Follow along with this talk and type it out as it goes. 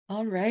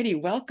All righty,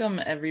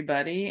 welcome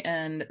everybody,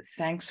 and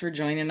thanks for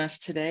joining us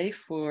today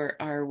for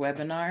our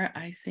webinar.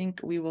 I think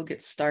we will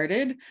get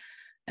started.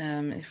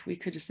 If we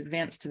could just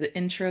advance to the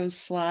intros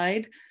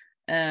slide.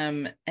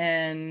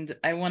 And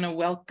I want to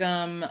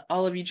welcome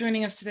all of you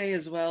joining us today,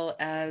 as well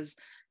as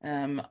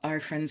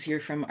our friends here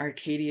from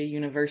Arcadia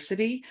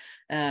University.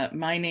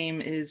 My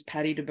name is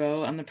Patty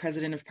DeBow. I'm the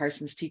president of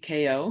Parsons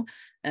TKO,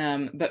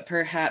 but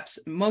perhaps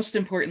most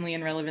importantly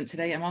and relevant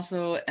today, I'm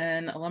also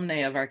an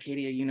alumni of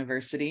Arcadia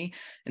University.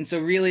 And so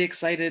really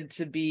excited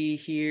to be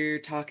here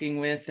talking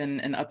with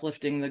and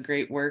uplifting the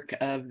great work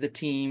of the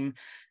team,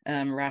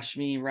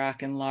 Rashmi,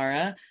 Rock, and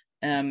Lara.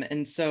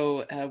 And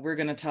so we're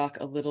going to talk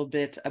a little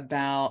bit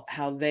about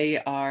how they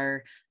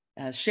are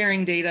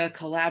sharing data,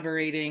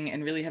 collaborating,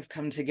 and really have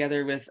come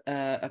together with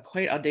a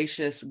quite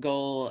audacious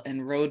goal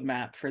and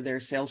roadmap for their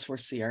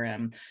Salesforce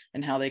CRM,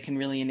 and how they can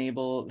really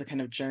enable the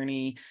kind of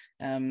journey,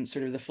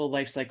 sort of the full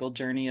life cycle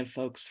journey of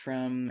folks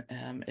from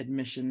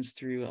admissions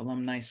through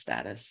alumni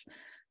status.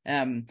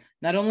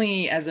 Not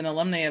only as an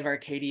alumni of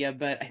Arcadia,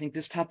 but I think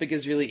this topic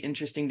is really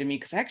interesting to me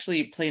because I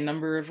actually play a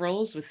number of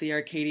roles with the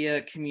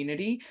Arcadia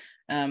community.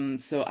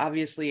 So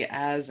obviously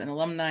as an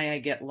alumni, I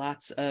get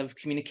lots of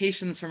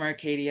communications from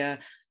Arcadia.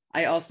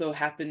 I also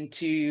happen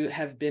to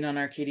have been on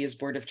Arcadia's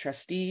board of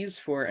trustees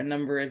for a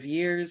number of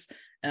years.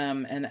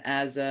 And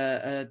as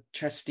a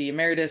trustee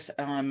emeritus,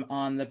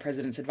 on the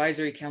President's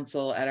Advisory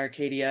Council at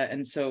Arcadia.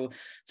 And so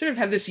sort of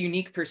have this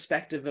unique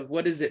perspective of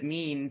what does it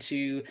mean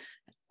to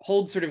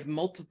hold sort of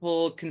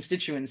multiple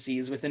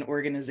constituencies with an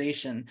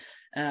organization.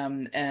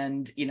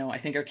 And, you know, I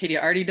think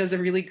Arcadia already does a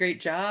really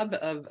great job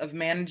of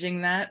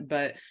managing that,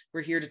 but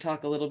we're here to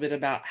talk a little bit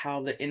about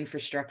how the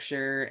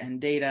infrastructure and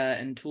data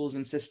and tools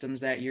and systems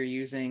that you're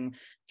using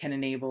can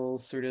enable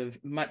sort of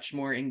much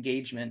more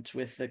engagement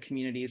with the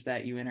communities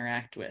that you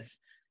interact with.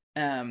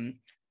 And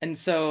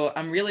so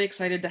I'm really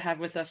excited to have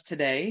with us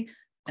today,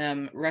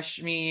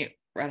 Rashmi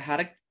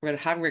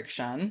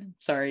Radhakrishnan.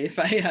 Sorry if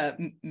I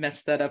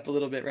messed that up a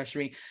little bit,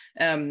 Rashmi.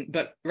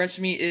 But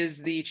Rashmi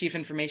is the Chief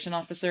Information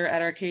Officer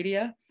at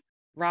Arcadia,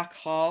 Rock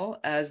Hall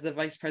as the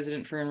Vice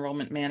President for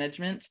Enrollment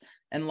Management,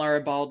 and Laura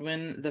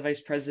Baldwin, the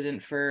Vice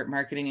President for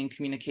Marketing and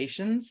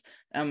Communications.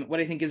 What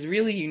I think is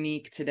really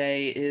unique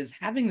today is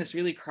having this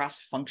really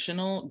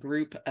cross-functional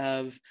group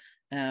of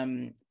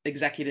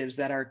executives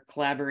that are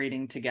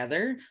collaborating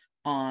together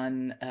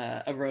on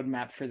a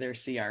roadmap for their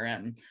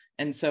CRM.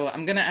 And so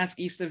I'm going to ask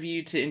each of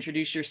you to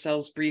introduce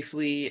yourselves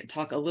briefly,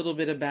 talk a little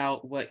bit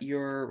about what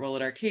your role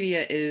at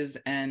Arcadia is,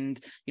 and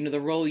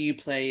the role you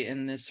play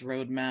in this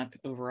roadmap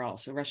overall.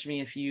 So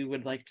Rashmi, if you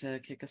would like to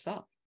kick us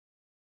off.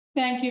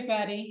 Thank you,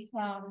 Patty.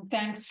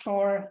 Thanks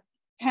for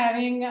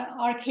having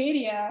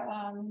Arcadia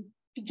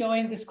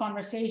join this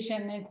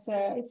conversation.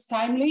 It's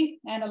timely,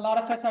 and a lot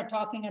of us are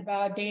talking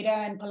about data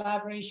and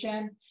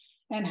collaboration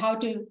and how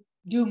to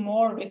do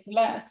more with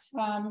less.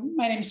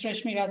 My name is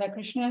Rashmi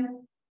Radhakrishnan.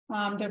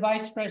 I'm the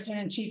Vice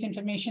President and Chief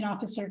Information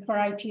Officer for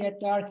IT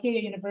at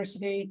Arcadia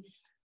University.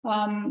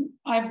 My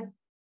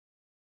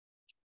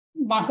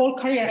whole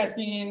career has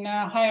been in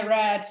higher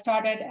ed,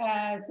 started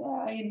as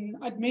in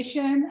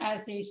admission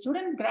as a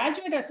student,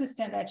 graduate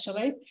assistant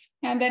actually,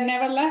 and then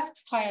never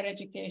left higher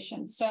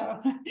education.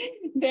 So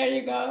there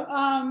you go.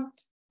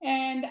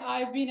 And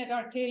I've been at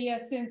Arcadia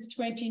since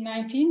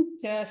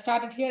 2019,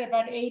 started here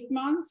about 8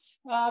 months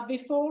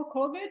before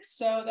COVID.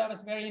 So that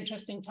was very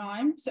interesting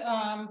times.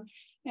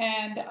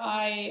 And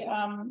I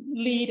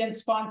lead and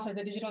sponsor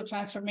the digital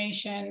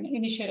transformation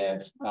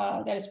initiative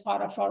that is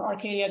part of our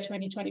Arcadia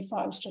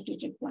 2025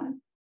 strategic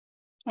plan.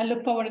 I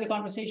look forward to the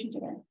conversation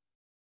today.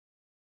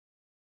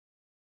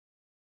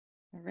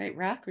 All right,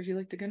 Rock, would you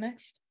like to go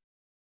next?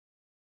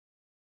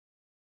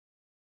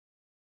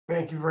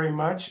 Thank you very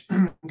much.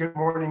 Good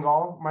morning,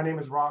 all. My name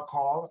is Rock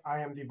Hall.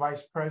 I am the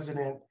Vice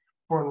President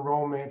for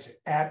Enrollment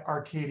at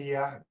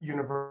Arcadia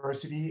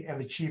University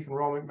and the Chief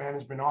Enrollment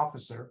Management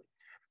Officer.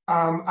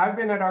 I've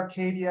been at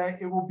Arcadia,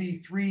 it will be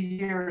 3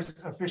 years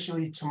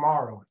officially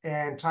tomorrow,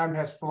 and time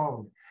has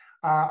flown.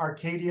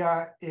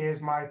 Arcadia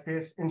is my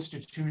 5th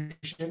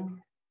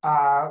institution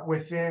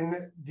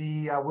within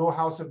the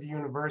wheelhouse of the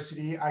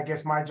university. I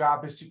guess my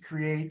job is to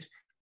create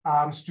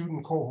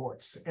student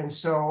cohorts. And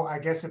so I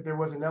guess if there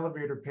was an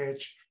elevator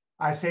pitch,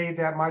 I say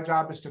that my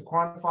job is to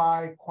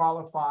quantify,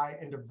 qualify,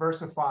 and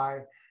diversify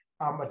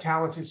a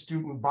talented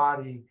student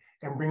body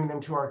and bring them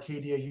to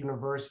Arcadia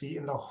University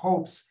in the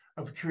hopes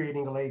of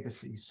creating a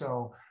legacy.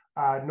 So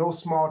no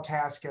small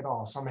task at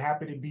all. So I'm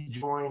happy to be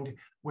joined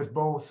with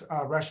both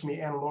Rashmi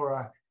and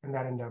Laura in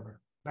that endeavor.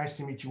 Nice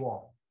to meet you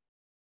all.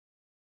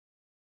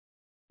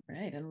 All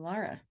right, and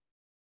Laura.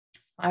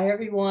 Hi,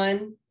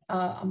 everyone.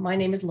 My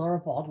name is Laura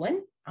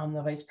Baldwin. I'm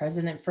the Vice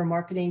President for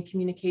Marketing and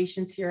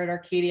Communications here at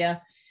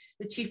Arcadia,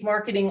 the Chief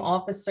Marketing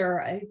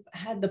Officer. I've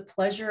had the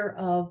pleasure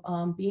of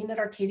being at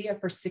Arcadia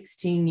for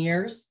 16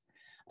 years.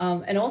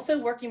 And also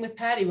working with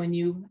Patty when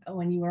you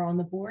were on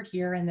the board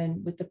here, and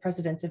then with the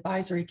President's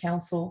Advisory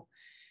Council.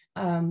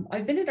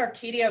 I've been at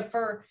Arcadia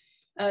for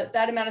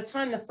that amount of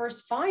time, the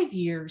first 5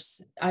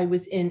 years, I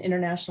was in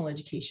international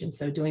education,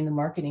 so doing the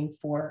marketing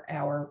for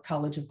our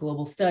College of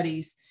Global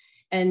Studies,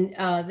 and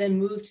then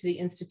moved to the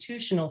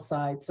institutional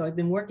side. So I've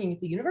been working at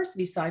the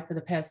university side for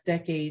the past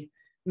decade,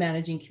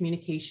 managing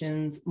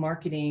communications,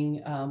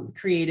 marketing,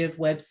 creative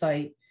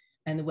website,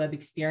 and the web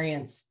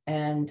experience.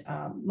 And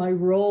my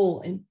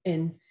role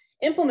in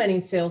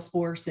implementing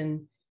Salesforce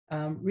and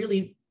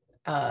really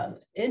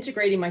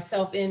integrating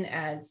myself in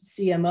as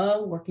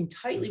CMO, working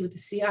tightly with the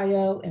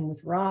CIO and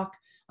with Rock,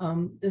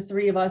 the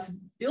three of us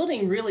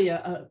building really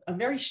a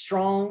very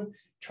strong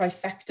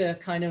trifecta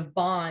kind of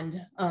bond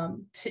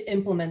to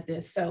implement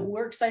this. So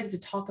we're excited to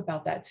talk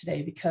about that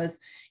today because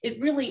it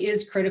really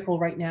is critical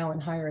right now in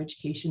higher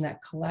education, that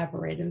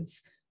collaborative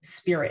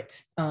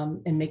spirit,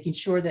 and making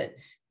sure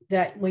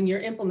that when you're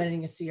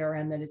implementing a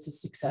CRM, that it's a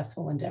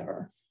successful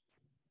endeavor.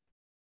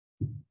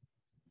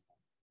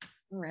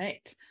 All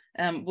right.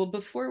 Well,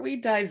 before we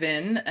dive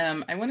in,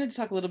 I wanted to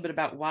talk a little bit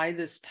about why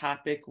this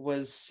topic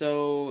was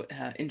so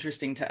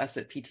interesting to us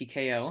at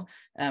PTKO.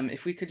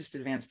 If we could just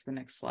advance to the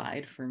next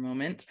slide for a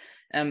moment.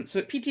 So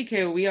at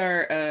PTKO, we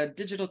are a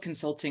digital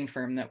consulting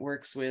firm that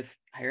works with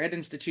higher ed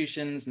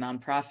institutions,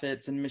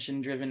 nonprofits, and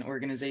mission-driven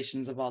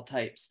organizations of all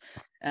types.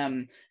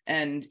 And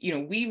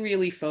we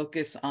really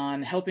focus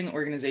on helping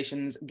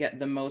organizations get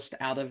the most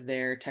out of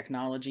their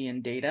technology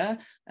and data.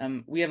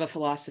 We have a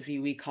philosophy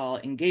we call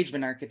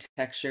engagement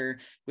architecture,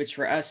 which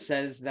for us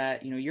says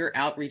that your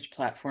outreach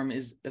platform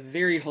is a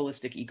very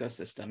holistic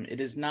ecosystem.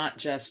 It is not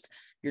just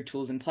your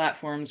tools and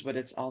platforms, but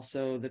it's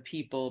also the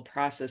people,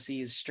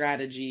 processes,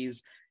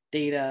 strategies,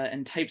 data,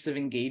 and types of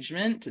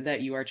engagement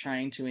that you are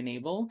trying to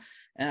enable.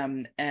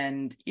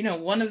 And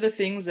one of the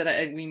things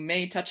that we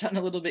may touch on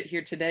a little bit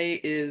here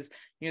today is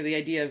the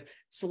idea of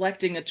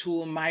selecting a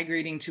tool,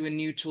 migrating to a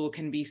new tool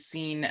can be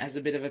seen as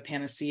a bit of a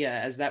panacea,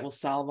 as that will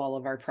solve all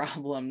of our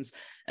problems.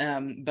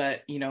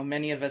 But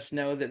many of us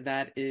know that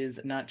that is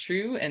not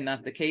true and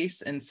not the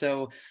case. And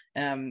so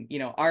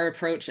our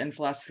approach and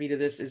philosophy to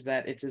this is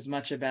that it's as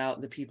much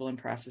about the people and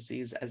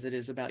processes as it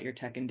is about your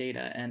tech and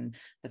data. And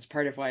that's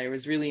part of why I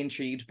was really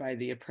intrigued by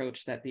the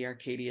approach that the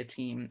Arcadia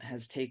team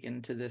has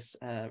taken to this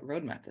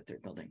roadmap that they're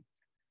building.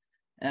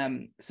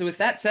 So with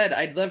that said,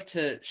 I'd love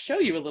to show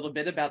you a little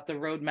bit about the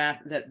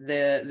roadmap that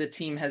the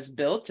team has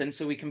built. And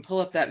so we can pull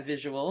up that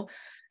visual.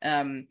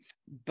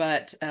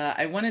 But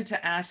I wanted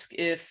to ask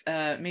if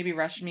maybe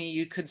Rashmi,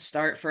 you could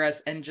start for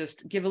us and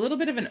just give a little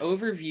bit of an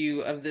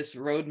overview of this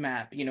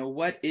roadmap.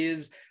 What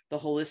is the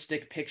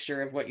holistic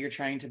picture of what you're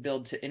trying to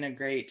build to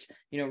integrate,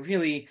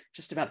 really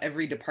just about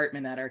every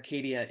department at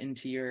Arcadia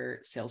into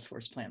your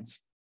Salesforce plans?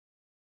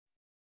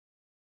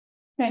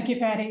 Thank you,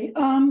 Patty.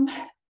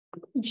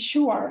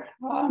 Sure.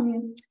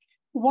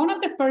 One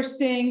of the first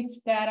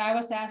things that I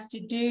was asked to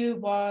do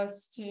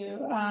was to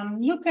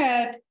look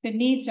at the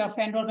needs of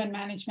enrollment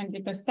management,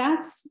 because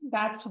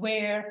that's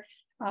where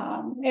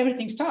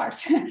everything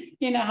starts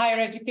in a higher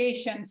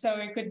education. So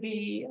it could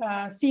be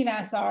seen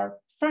as our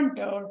front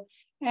door.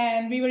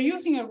 And we were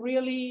using a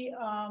really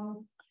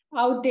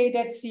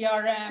outdated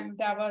CRM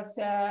that was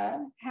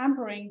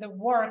hampering the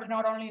work,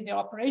 not only the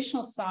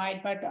operational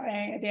side, but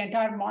the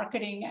entire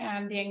marketing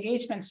and the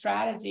engagement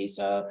strategy.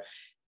 So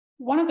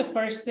one of the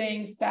first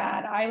things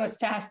that I was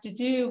tasked to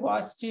do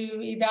was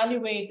to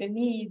evaluate the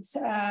needs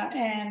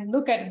and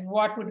look at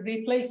what would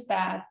replace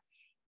that.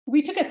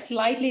 We took a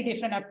slightly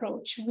different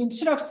approach.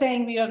 Instead of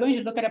saying we are going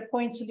to look at a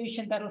point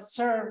solution that will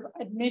serve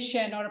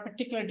admission or a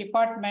particular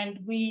department,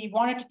 we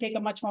wanted to take a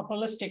much more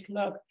holistic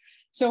look.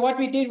 So what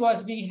we did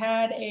was we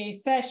had a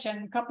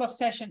couple of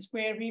sessions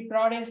where we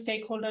brought in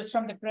stakeholders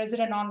from the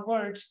president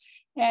onwards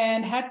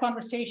and had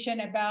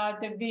conversation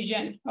about the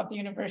vision of the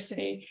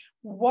university.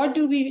 What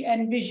do we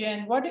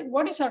envision?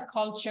 What is our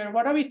culture?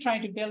 What are we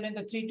trying to build in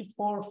the 3 to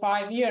 4 or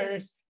 5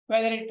 years,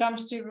 whether it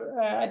comes to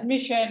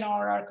admission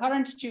or our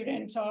current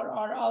students or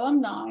our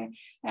alumni?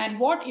 And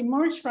what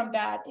emerged from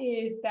that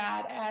is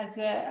that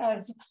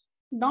as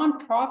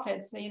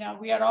nonprofits,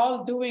 we are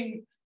all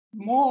doing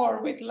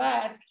more with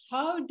less.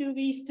 How do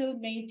we still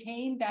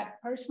maintain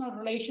that personal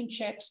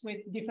relationships with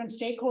different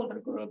stakeholder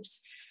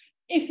groups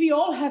if we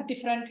all have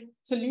different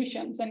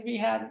solutions and we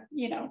have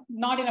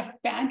not enough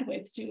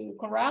bandwidth to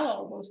corral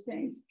all those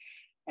things?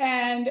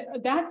 And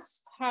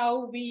that's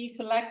how we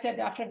selected,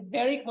 after a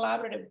very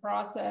collaborative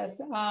process,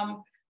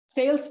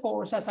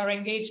 Salesforce as our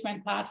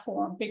engagement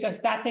platform, because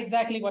that's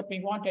exactly what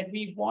we wanted.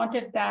 We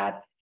wanted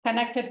that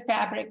connected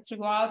fabric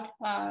throughout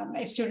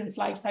a student's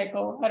life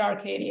cycle at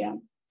Arcadia.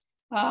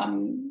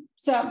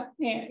 So,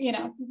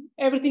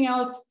 everything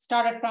else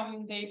started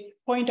from the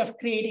point of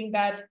creating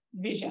that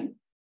vision.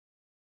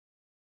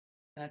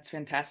 That's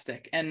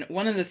fantastic. And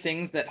one of the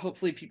things that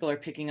hopefully people are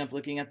picking up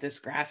looking at this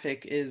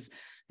graphic is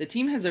the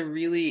team has a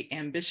really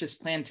ambitious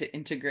plan to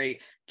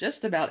integrate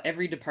just about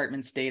every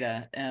department's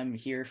data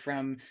here,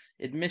 from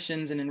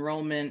admissions and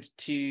enrollment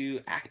to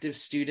active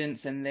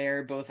students and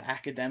their both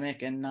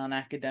academic and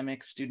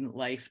non-academic student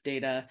life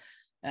data.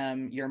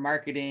 your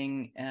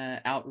marketing,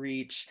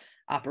 outreach,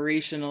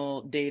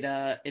 operational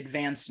data,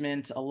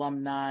 advancement,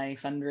 alumni,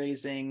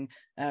 fundraising.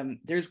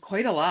 There's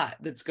quite a lot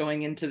that's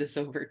going into this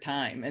over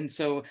time. And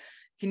so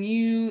can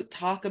you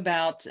talk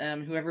about,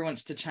 whoever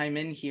wants to chime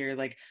in here,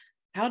 like,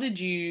 how did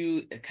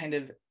you kind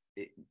of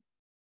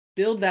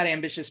build that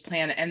ambitious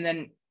plan? And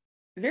then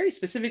very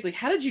specifically,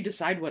 how did you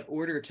decide what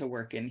order to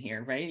work in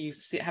here, right? You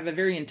have a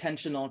very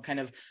intentional kind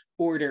of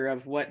order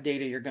of what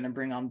data you're going to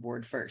bring on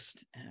board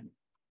first.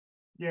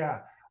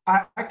 Yeah,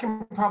 I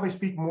can probably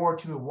speak more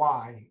to the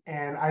why.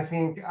 And I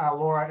think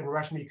Laura and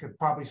Rashmi could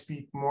probably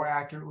speak more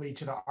accurately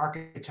to the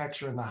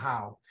architecture and the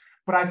how.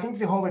 But I think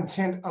the whole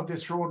intent of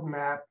this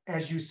roadmap,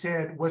 as you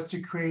said, was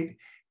to create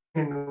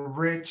an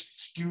enriched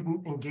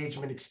student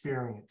engagement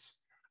experience.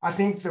 I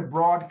think the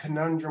broad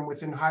conundrum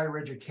within higher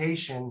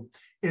education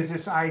is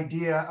this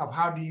idea of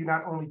how do you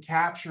not only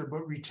capture,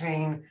 but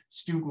retain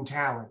student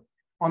talent.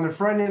 On the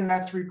front end,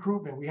 that's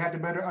recruitment. We had to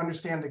better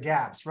understand the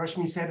gaps.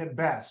 Rashmi said it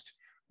best.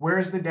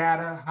 Where's the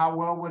data? How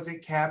well was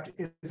it kept?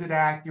 Is it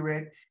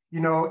accurate? You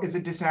know, is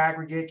it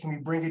disaggregate? Can we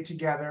bring it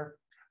together?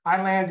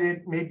 I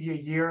landed maybe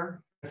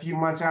a few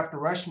months after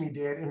Rashmi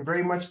did, and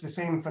very much the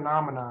same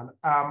phenomenon.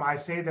 I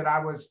say that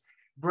I was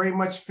very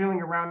much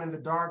feeling around in the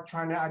dark,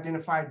 trying to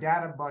identify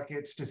data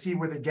buckets to see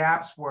where the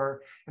gaps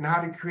were and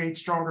how to create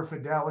stronger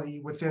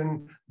fidelity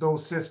within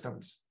those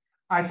systems.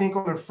 I think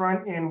on the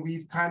front end,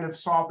 we've kind of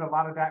solved a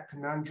lot of that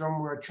conundrum.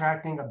 We're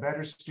attracting a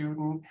better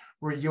student.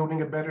 We're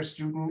yielding a better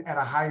student at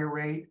a higher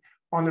rate.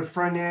 On the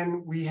front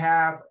end, we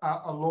have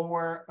a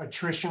lower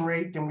attrition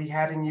rate than we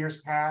had in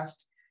years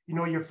past. You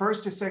know, your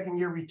first to second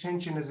year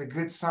retention is a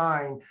good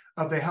sign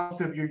of the health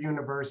of your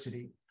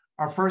university.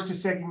 Our first to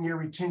second year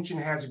retention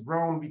has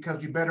grown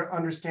because we better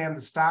understand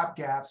the stop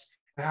gaps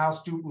and how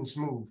students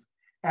move.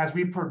 As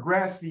we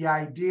progress, the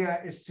idea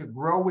is to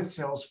grow with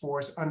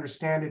Salesforce,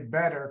 understand it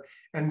better,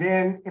 and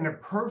then in a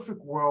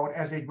perfect world,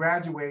 as they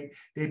graduate,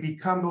 they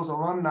become those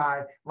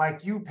alumni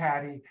like you,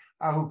 Patty,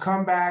 who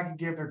come back and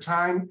give their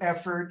time,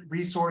 effort,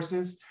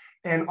 resources,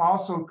 and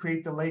also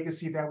create the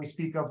legacy that we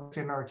speak of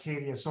within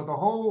Arcadia. So the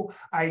whole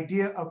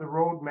idea of the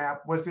roadmap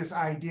was this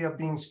idea of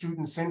being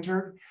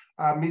student-centered,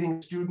 meeting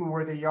the student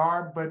where they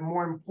are, but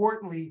more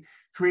importantly,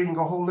 creating a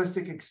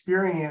holistic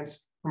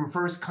experience from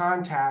first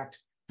contact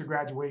to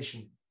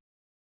graduation.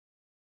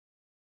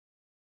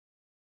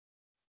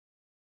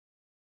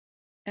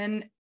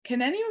 And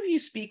can any of you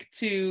speak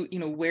to, you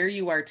know, where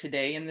you are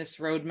today in this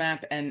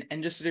roadmap and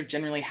just sort of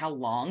generally how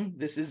long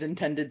this is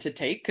intended to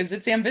take? Because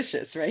it's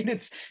ambitious, right?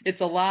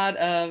 It's a lot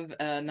of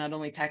not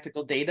only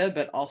tactical data,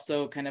 but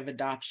also kind of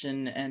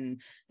adoption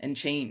and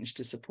change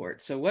to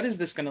support. So what is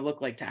this going to look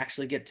like to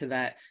actually get to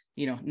that,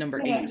 you know,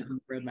 number 8 on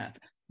the roadmap?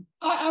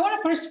 I want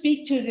to first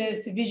speak to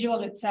this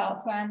visual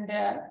itself, and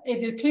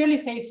it clearly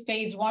says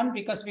phase 1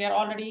 because we are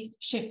already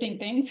shifting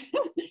things.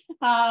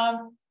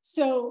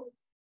 So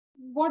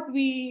what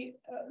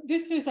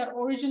this is our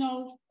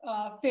original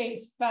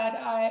phase, but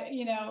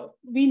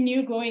we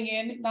knew going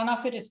in, none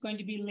of it is going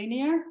to be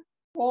linear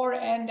or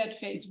end at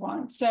phase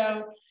 1.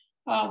 So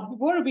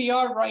where we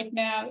are right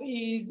now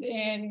is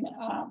in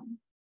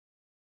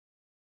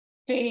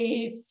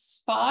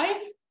phase 5.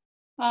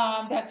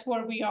 That's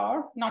where we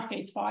are, not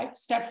phase 5,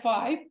 step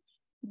 5.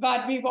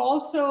 But we've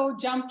also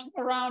jumped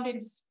around in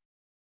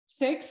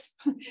 6.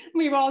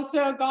 We've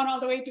also gone all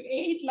the way to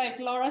 8, like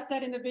Laura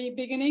said in the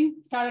beginning,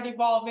 started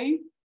evolving.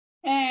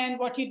 And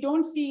what you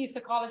don't see is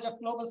the College of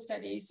Global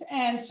Studies.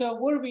 And so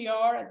where we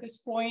are at this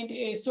point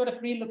is sort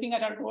of re-looking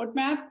at our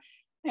roadmap.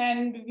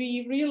 And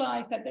we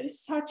realize that there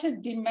is such a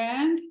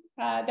demand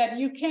that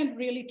you can't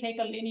really take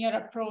a linear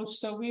approach.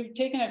 So we've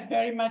taken a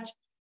very much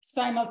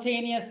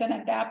simultaneous and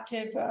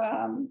adaptive,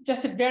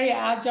 just a very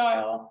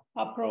agile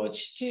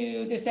approach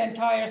to this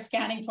entire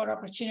scanning for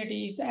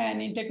opportunities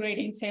and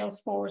integrating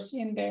Salesforce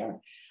in there.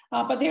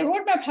 But their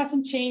roadmap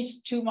hasn't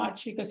changed too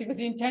much because it was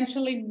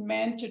intentionally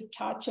meant to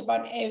touch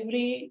about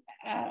every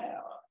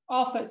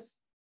office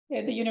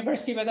at the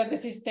university, whether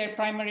this is their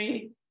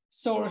primary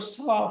source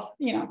of,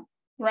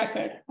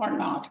 record or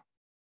not.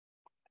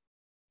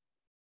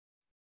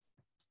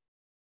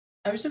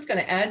 I was just going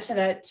to add to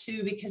that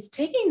too, because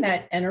taking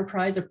that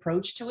enterprise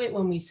approach to it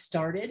when we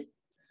started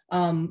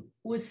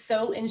was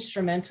so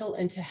instrumental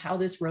into how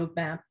this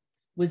roadmap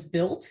was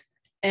built.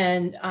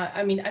 And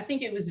I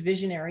think it was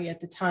visionary at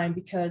the time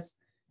because,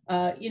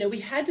 we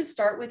had to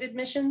start with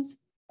admissions.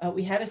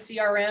 We had a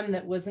CRM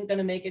that wasn't going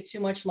to make it too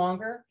much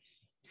longer.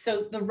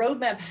 So the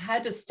roadmap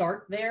had to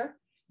start there,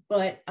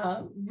 but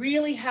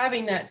really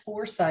having that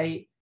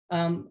foresight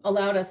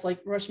allowed us,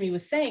 like Rashmi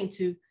was saying,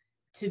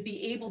 to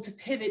be able to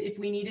pivot if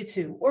we needed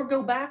to, or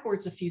go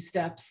backwards a few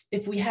steps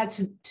if we had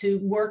to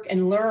work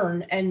and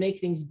learn and make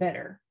things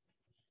better.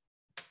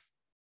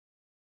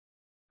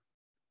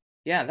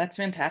 Yeah, that's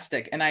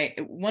fantastic. And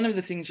one of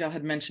the things y'all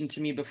had mentioned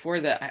to me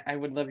before that I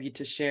would love you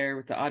to share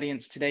with the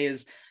audience today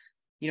is,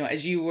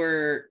 as you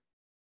were,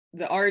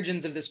 the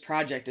origins of this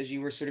project, as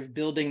you were sort of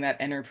building that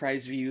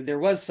enterprise view, there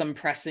was some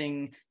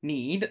pressing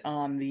need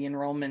on the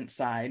enrollment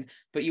side,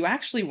 but you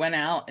actually went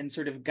out and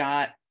sort of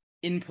got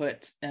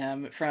input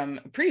from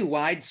a pretty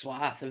wide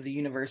swath of the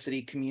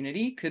university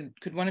community. Could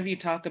one of you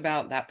talk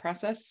about that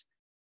process?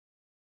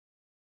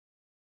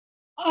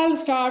 I'll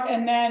start,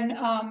 and then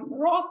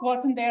Rock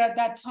wasn't there at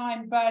that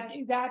time, but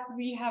that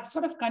we have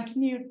sort of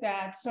continued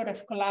that sort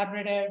of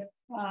collaborative,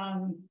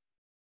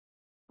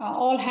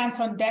 all hands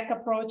on deck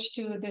approach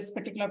to this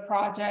particular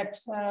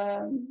project,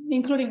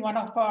 including one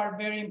of our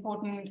very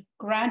important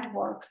grant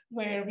work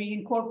where we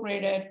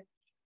incorporated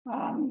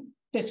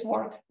this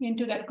work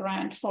into that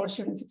grant for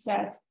student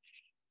success.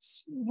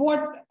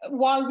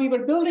 While we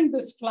were building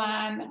this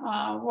plan,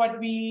 what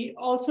we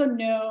also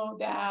know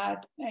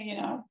that,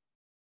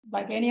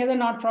 like any other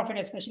nonprofit,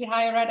 especially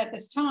higher ed at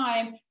this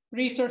time,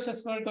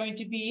 resources were going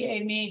to be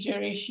a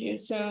major issue.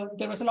 So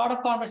there was a lot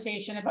of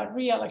conversation about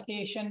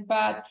reallocation,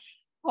 but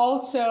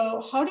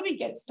also, how do we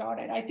get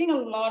started? I think a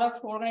lot of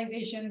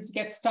organizations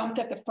get stumped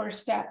at the first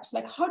steps.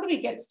 Like, how do we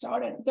get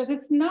started? Because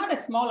it's not a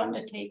small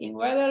undertaking,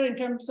 whether in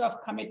terms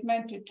of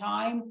commitment to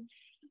time,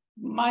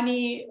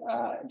 money,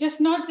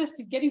 not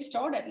just getting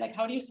started, like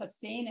how do you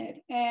sustain it?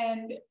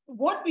 And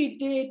what we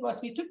did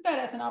was we took that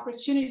as an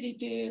opportunity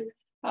to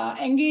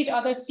engage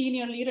other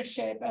senior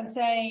leadership and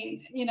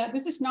say,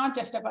 this is not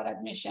just about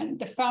admission.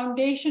 The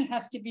foundation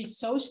has to be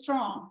so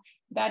strong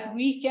that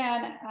we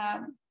can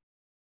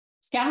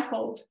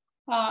scaffold,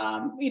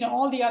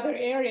 all the other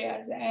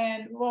areas.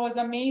 And what was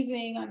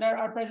amazing under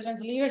our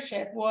president's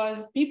leadership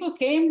was people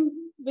came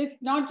with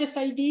not just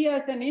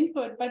ideas and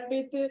input, but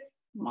with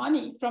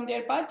money from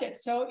their budget.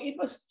 So it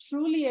was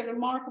truly a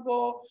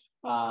remarkable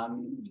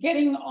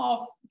getting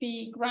off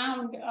the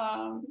ground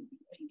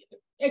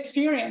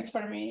experience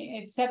for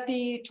me. It set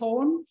the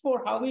tone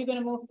for how we're going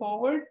to move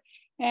forward.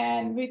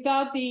 And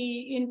without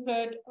the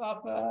input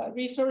of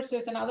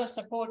resources and other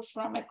support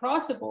from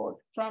across the board,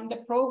 from the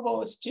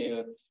provost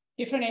to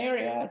different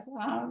areas,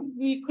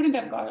 we couldn't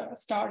have got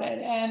started.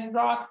 And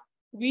Rock,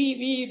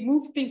 we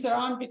moved things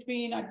around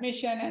between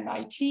admission and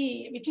IT.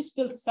 We just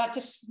built such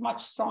a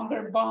much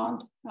stronger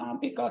bond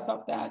because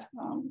of that.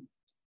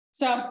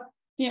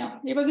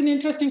 It was an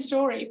interesting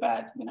story,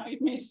 but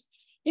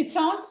it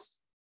sounds,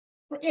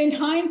 in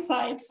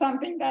hindsight,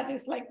 something that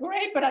is like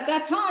great, but at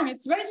that time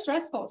it's very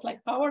stressful. It's like,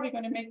 how are we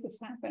going to make this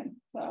happen?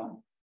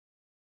 So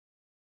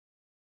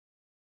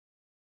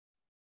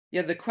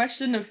yeah, the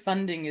question of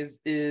funding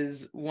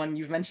is one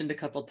you've mentioned a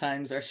couple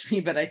times,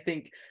 Arshmi, but I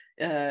think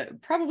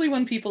probably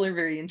one people are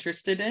very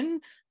interested in.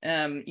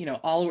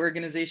 All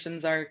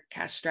organizations are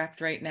cash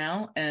strapped right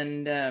now,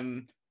 and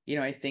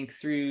I think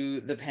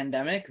through the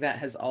pandemic that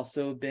has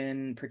also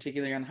been,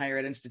 particularly on higher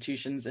ed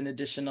institutions, an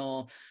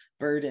additional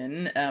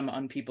burden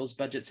on people's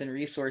budgets and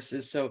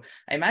resources. So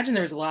I imagine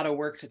there was a lot of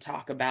work to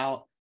talk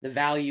about the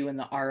value and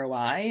the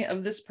ROI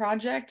of this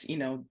project,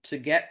 to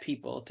get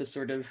people to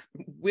sort of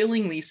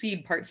willingly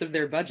cede parts of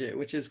their budget,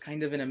 which is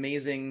kind of an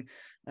amazing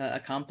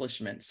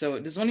accomplishment. So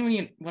does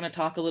anyone want to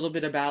talk a little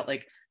bit about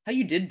like how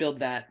you did build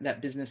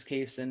that business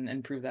case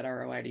and prove that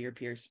ROI to your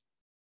peers?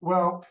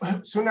 Well,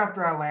 soon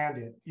after I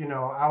landed,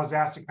 I was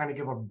asked to kind of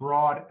give a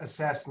broad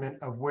assessment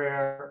of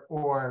where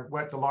or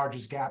what the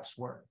largest gaps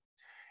were.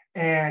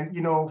 And,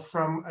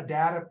 from a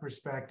data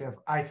perspective,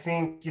 I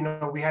think,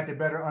 we had to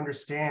better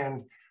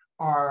understand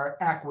our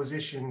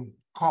acquisition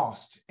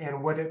cost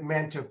and what it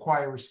meant to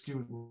acquire a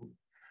student.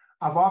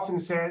 I've often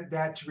said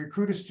that to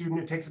recruit a student,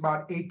 it takes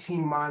about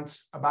 18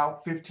 months,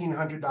 about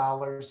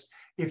 $1,500.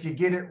 If you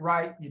get it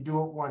right, you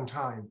do it one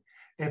time.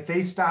 If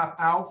they stop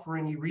out for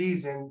any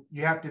reason,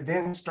 you have to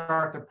then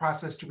start the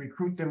process to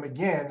recruit them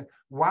again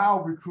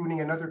while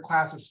recruiting another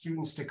class of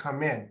students to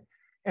come in.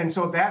 And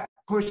so that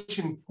push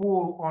and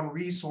pull on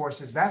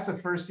resources, that's the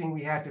first thing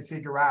we had to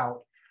figure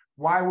out.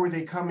 Why were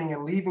they coming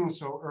and leaving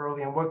so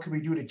early, and what could we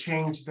do to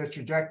change the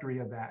trajectory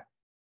of that?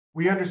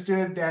 We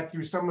understood that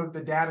through some of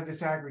the data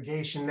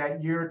disaggregation,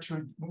 that year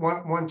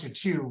one to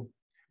two,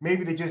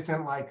 maybe they just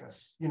didn't like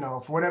us. For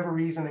whatever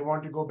reason, they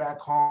wanted to go back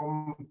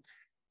home,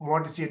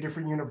 wanted to see a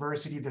different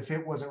university, the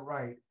fit wasn't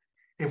right.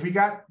 If we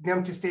got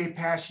them to stay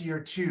past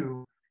year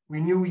two, we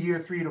knew year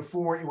 3 to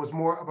 4, it was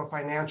more of a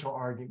financial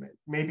argument.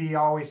 Maybe I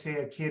always say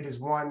a kid is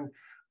one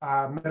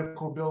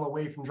medical bill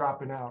away from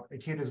dropping out. A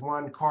kid is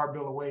one car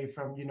bill away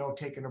from,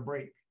 taking a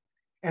break.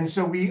 And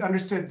so we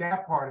understood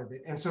that part of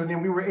it. And so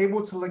then we were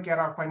able to look at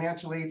our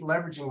financial aid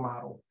leveraging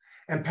model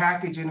and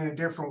package it in a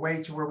different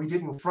way to where we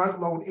didn't front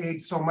load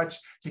aid so much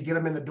to get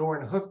them in the door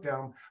and hook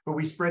them, but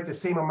we spread the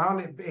same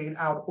amount of aid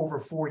out over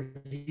 4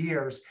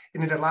 years,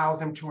 and it allows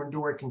them to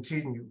endure and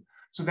continue.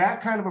 So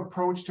that kind of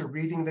approach to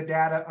reading the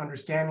data,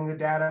 understanding the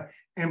data,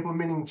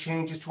 implementing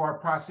changes to our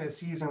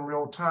processes in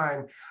real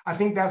time, I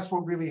think that's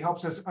what really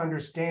helps us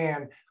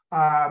understand,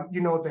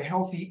 the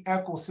healthy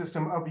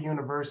ecosystem of a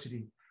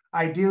university.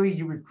 Ideally,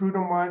 you recruit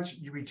them once,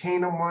 you retain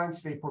them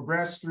once, they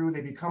progress through,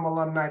 they become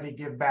alumni, they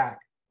give back.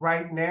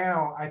 Right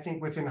now, I think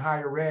within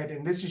higher ed,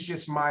 and this is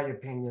just my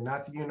opinion,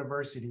 not the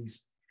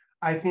universities,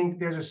 I think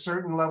there's a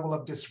certain level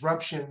of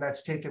disruption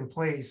that's taken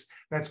place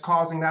that's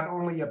causing not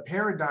only a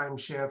paradigm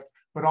shift,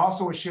 but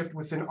also a shift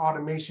within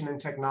automation and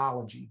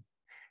technology.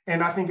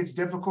 And I think it's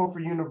difficult for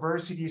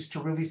universities to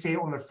really stay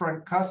on the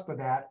front cusp of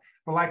that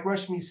But like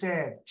Rashmi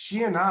said,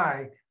 she and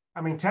I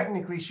mean,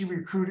 technically she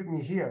recruited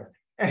me here.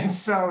 And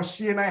so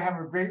she and I have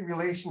a great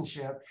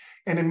relationship.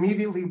 And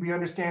immediately we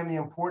understand the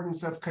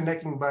importance of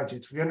connecting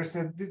budgets. We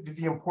understand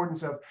the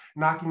importance of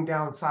knocking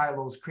down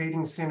silos,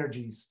 creating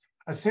synergies,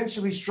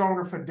 essentially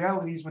stronger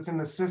fidelities within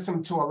the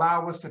system to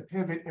allow us to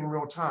pivot in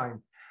real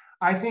time.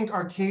 I think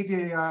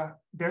Arcadia,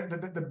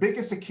 the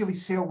biggest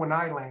Achilles heel when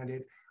I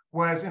landed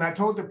was, and I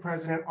told the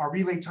president, our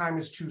relay time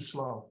is too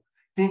slow.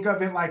 Think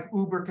of it like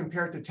Uber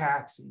compared to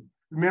taxi.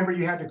 Remember,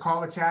 you had to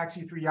call a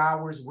taxi 3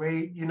 hours,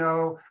 wait, you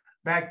know,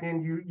 back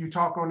then you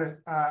talk on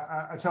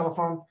a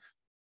telephone.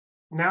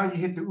 Now you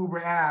hit the Uber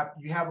app,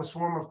 you have a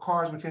swarm of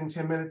cars within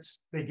 10 minutes,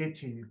 they get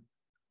to you.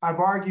 I've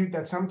argued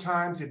that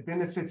sometimes it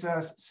benefits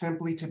us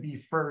simply to be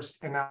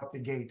first and out the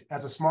gate.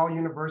 As a small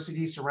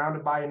university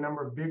surrounded by a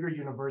number of bigger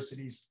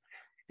universities,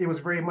 it was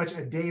very much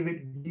a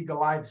David v.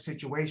 Goliath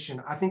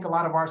situation. I think a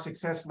lot of our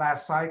success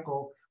last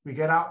cycle, we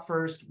got out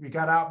first, we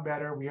got out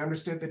better, we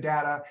understood the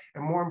data,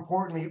 and more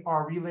importantly,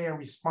 our relay and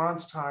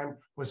response time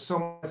was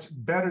so much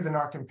better than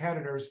our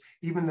competitors,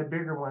 even the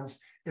bigger ones.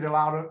 It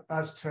allowed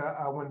us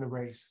to win the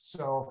race.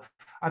 So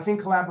I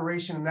think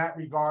collaboration in that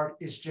regard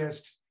is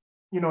just,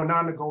 you know,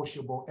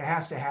 non-negotiable. It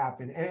has to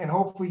happen. And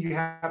hopefully you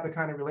have the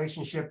kind of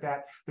relationship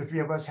that the three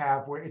of us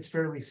have where it's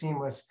fairly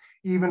seamless.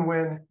 Even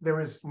when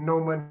there is no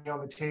money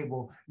on the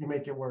table, you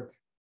make it work.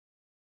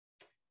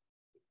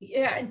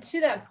 Yeah, and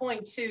to that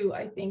point too,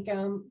 I think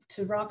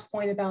to Rock's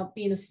point about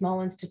being a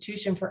small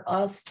institution, for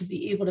us to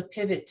be able to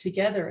pivot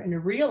together and to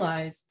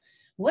realize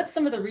what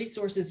some of the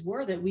resources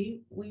were that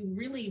we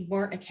really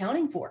weren't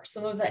accounting for.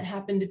 Some of that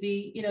happened to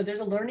be, you know, there's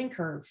a learning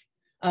curve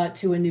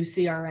to a new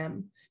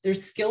CRM.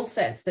 There's skill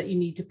sets that you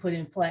need to put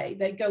in play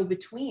that go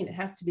between. It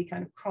has to be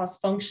kind of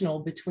cross-functional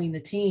between the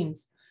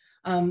teams.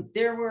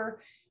 There were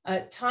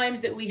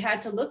times that we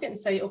had to look at and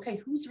say, okay,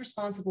 who's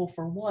responsible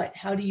for what?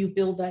 How do you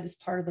build that as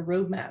part of the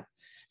roadmap?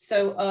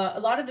 So a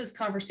lot of those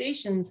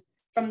conversations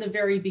from the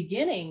very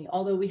beginning,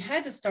 although we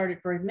had to start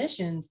it for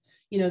admissions,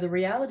 you know, the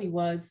reality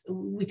was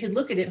we could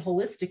look at it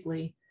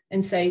holistically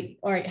and say,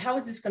 all right, how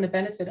is this going to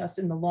benefit us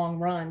in the long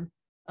run?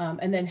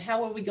 And then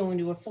how are we going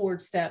to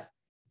afford step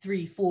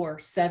 3, 4,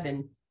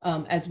 7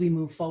 as we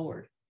move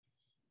forward?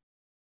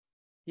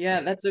 Yeah,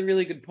 that's a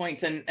really good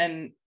point.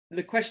 And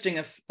the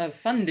question of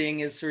funding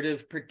is sort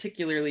of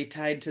particularly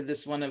tied to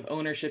this one of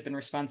ownership and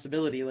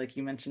responsibility, like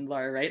you mentioned,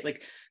 Laura, right?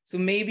 Like, so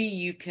maybe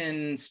you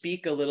can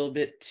speak a little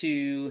bit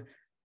to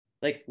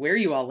like where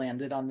you all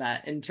landed on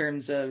that in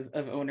terms of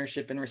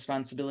ownership and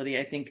responsibility.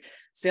 I think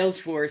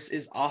Salesforce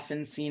is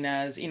often seen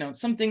as, you know,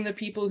 something that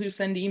people who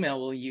send email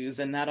will use,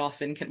 and that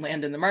often can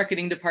land in the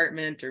marketing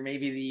department or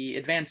maybe the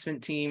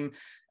advancement team.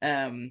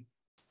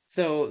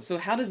 So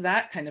how does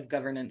that kind of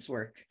governance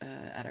work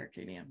at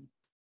Arcadia?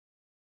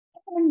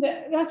 And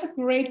that's a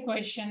great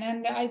question.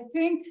 And I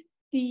think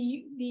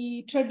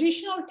the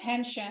traditional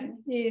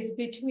tension is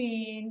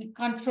between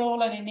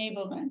control and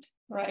enablement,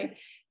 right?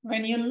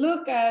 When you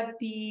look at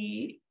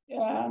the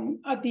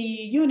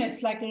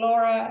units like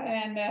Laura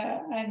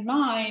and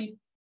mine,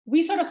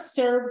 we sort of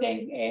serve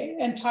the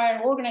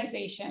entire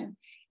organization.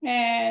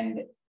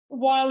 And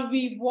while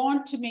we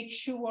want to make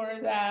sure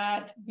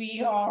that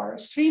we are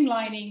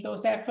streamlining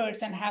those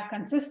efforts and have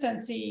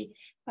consistency,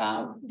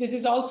 this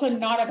is also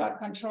not about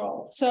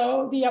control.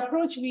 So the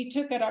approach we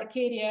took at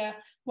Arcadia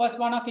was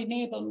one of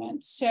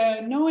enablement.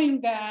 So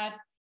knowing that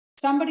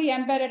somebody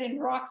embedded in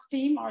Rock's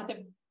team are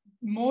the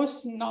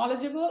most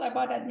knowledgeable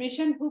about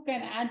admission, who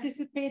can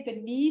anticipate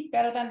the need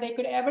better than they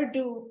could ever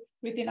do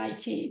within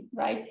IT,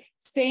 right?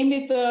 Same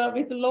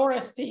with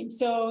Laura's team.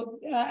 So,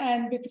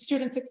 and with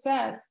student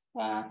success,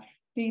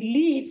 the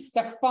leads,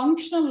 the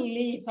functional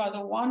leads are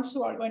the ones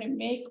who are going to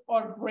make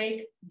or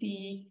break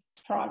the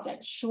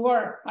project.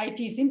 Sure, IT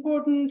is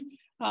important,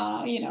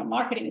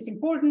 marketing is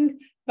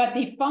important, but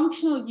the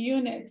functional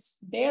units,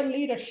 their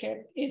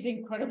leadership is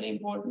incredibly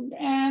important.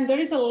 And there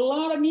is a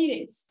lot of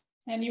meetings.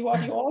 And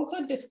what you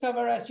also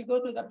discover as you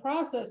go through the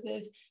process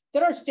is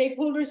there are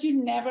stakeholders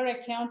you never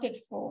accounted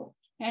for.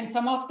 And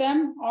some of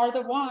them are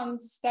the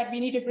ones that we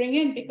need to bring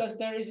in because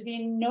there has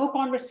been no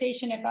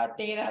conversation about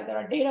data. There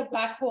are data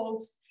black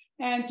holes.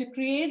 And to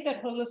create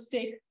that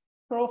holistic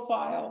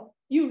profile,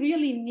 you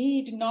really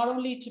need not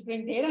only to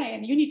bring data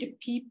in, you need to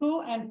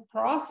people and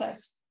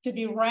process to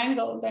be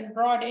wrangled and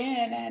brought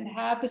in and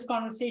have this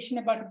conversation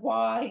about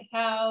why,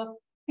 how,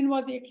 and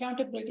what the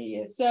accountability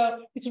is. So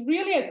it's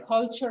really a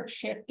culture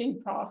shifting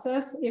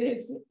process. It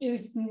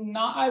is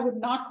not, I would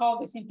not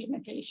call this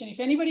implementation. If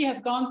anybody has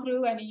gone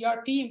through an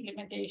ERP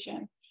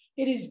implementation,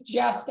 it is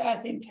just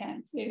as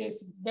intense. It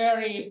is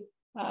very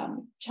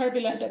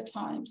turbulent at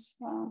times.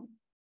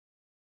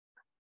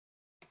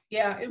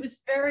 Yeah, it was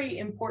very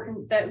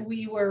important that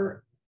we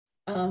were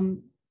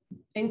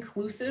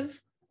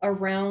inclusive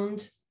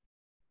around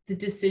the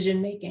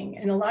decision making,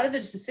 and a lot of the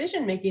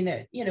decision making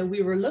that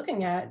we were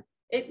looking at,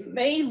 it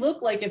may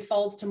look like it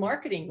falls to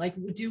marketing, like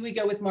do we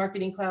go with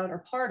Marketing Cloud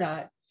or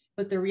Pardot?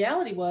 But the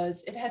reality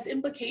was it has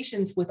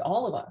implications with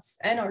all of us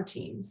and our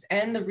teams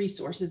and the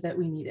resources that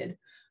we needed.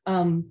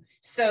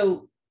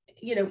 So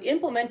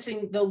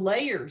implementing the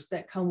layers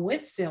that come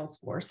with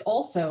Salesforce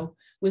also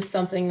was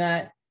something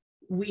that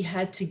we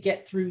had to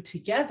get through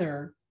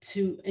together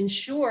to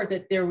ensure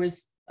that there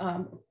was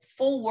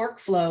full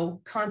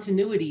workflow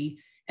continuity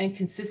and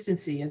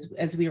consistency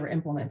as we were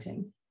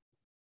implementing.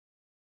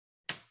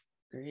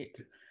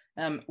 Great.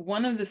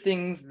 One of the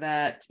things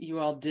that you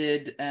all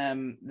did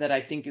that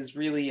I think is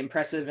really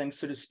impressive and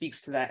sort of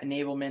speaks to that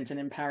enablement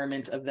and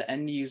empowerment of the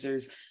end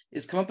users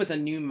is come up with a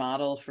new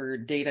model for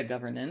data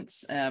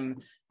governance.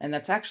 And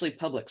that's actually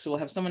public. So we'll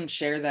have someone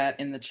share that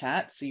in the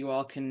chat so you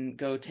all can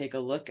go take a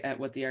look at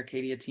what the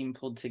Arcadia team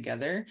pulled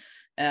together.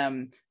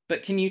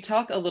 But can you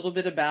talk a little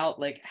bit about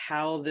like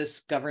how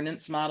this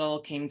governance model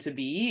came to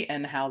be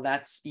and how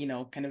that's,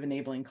 kind of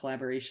enabling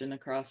collaboration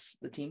across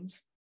the teams?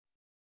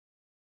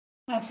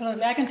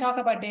 Absolutely. I can talk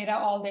about data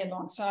all day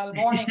long. So I'll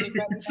warn you.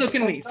 So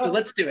can we. So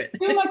let's do it.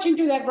 Too much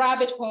into that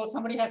rabbit hole.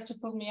 Somebody has to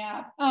pull me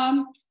out.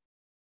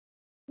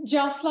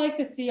 Just like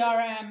the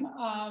CRM,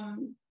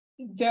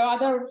 there are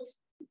other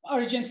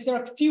urgencies. There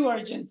are few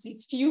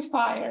urgencies, few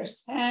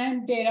fires,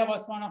 and data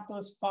was one of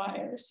those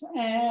fires.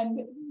 And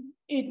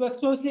it was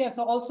closely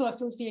also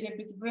associated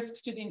with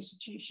risks to the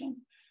institution.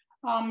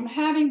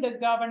 Having the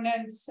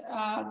governance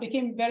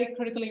became very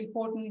critically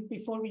important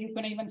before you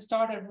can even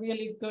start a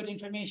really good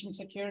information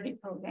security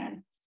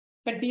program.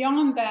 But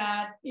beyond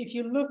that, if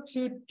you look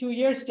to 2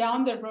 years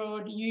down the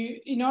road,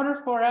 in order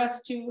for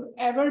us to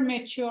ever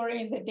mature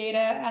in the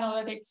data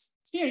analytics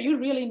sphere, you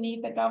really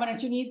need the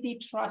governance. You need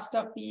the trust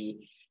of the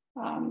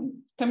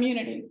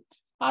community.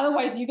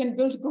 Otherwise, you can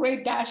build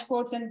great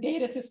dashboards and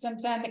data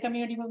systems, and the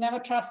community will never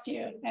trust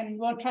you and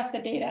won't trust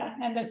the data,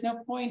 and there's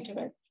no point to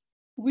it.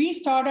 We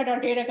started our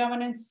data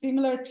governance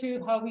similar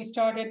to how we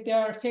started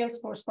our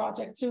Salesforce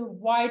project through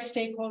wide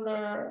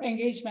stakeholder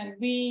engagement.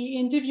 We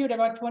interviewed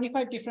about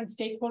 25 different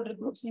stakeholder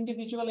groups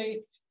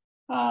individually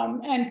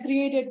and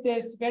created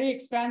this very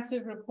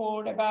expansive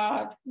report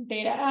about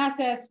data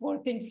assets, where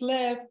things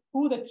live,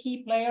 who the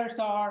key players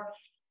are,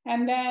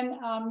 and then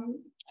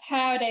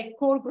had a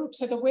core group.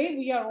 So the way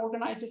we are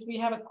organized is we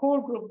have a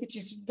core group, which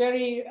is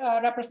very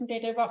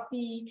representative of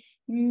the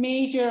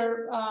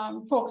major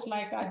folks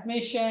like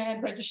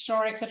admission,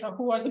 registrar, et cetera,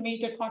 who are the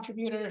major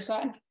contributors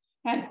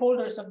and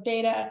holders of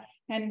data.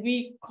 And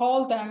we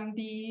call them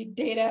the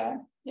data,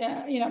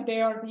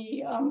 they are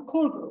the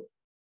core group.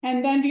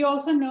 And then we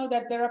also know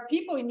that there are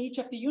people in each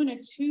of the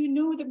units who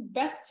knew the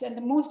best and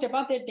the most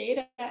about their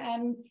data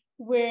and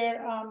were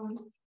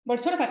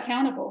sort of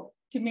accountable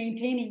to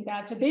maintaining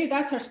that. So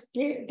that's our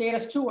data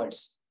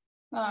stewards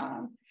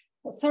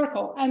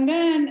circle. And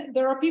then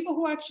there are people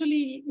who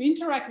actually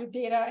interact with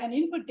data and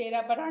input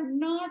data, but are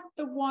not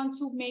the ones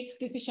who makes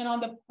decision on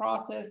the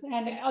process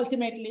and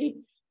ultimately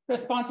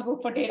responsible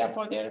for data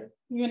for their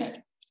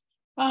unit.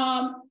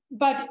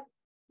 But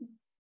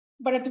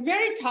at the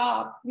very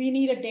top, we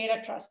needed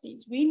data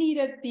trustees. We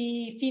needed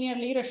the senior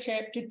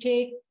leadership to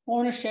take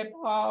ownership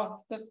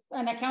of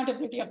and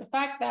accountability of the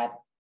fact that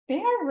they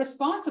are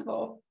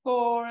responsible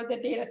for the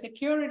data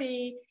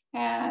security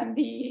and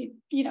the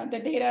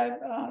data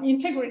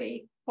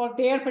integrity for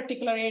their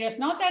particular areas.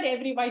 Not that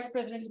every vice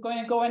president is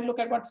going to go and look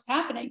at what's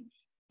happening,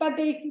 but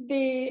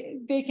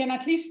they can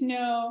at least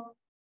know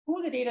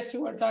who the data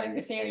stewards are in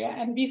this area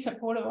and be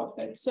supportive of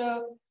it.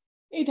 So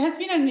it has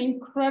been an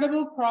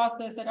incredible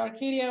process at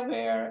Arcadia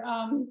where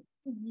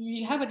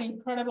we have an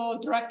incredible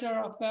director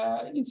of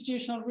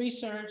institutional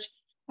research,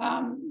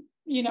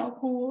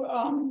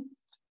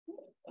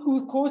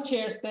 who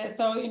co-chairs this.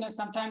 So,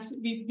 sometimes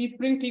we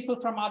bring people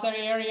from other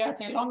areas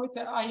along with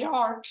the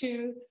IR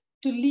to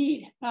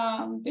lead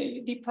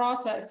the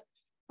process.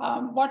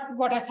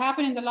 What has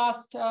happened in the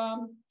last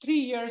 3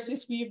 years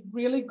is we've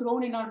really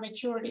grown in our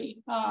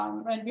maturity,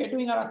 and we are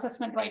doing our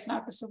assessment right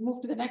now to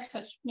move to the next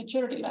such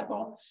maturity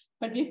level.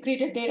 But we've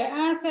created data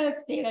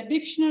assets, data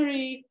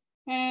dictionary,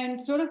 and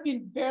sort of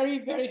been very,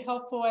 very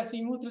helpful as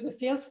we move through the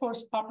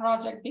Salesforce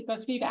project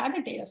because we've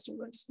added data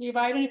stewards. We've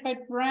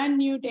identified brand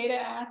new data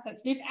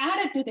assets. We've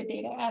added to the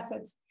data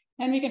assets.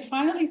 And we can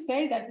finally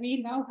say that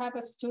we now have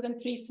a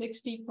student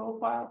 360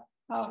 profile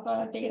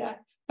of data.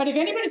 But if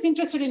anybody's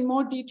interested in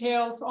more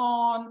details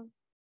on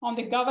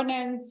the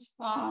governance,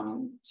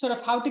 sort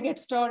of how to get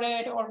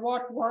started or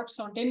what works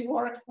or didn't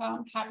work,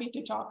 I'm happy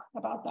to talk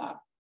about that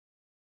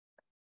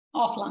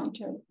offline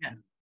too. Yeah,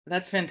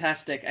 that's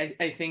fantastic.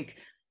 I think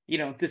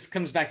this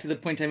comes back to the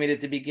point I made at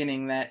the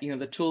beginning that,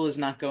 the tool is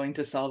not going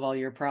to solve all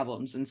your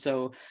problems. And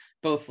so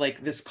both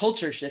like this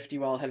culture shift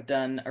you all have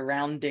done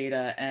around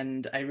data,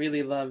 and I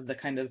really love the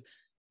kind of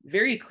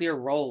very clear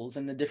roles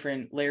and the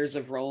different layers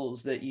of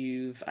roles that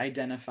you've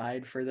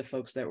identified for the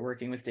folks that are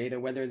working with data,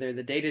 whether they're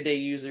the day-to-day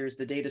users,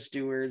 the data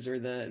stewards, or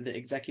the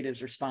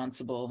executives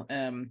responsible.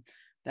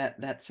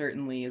 That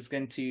certainly is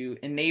going to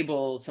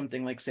enable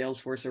something like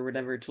Salesforce or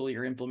whatever tool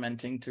you're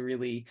implementing to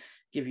really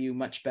give you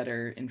much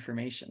better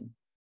information.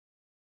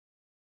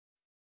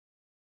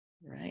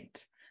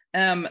 Right.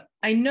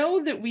 I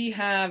know that we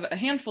have a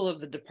handful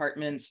of the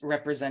departments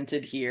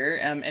represented here,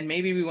 and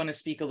maybe we want to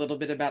speak a little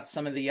bit about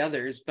some of the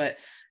others, but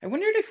I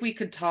wondered if we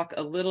could talk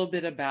a little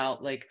bit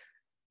about like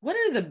what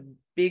are the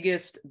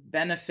biggest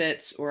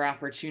benefits or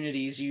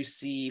opportunities you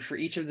see for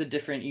each of the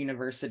different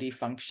university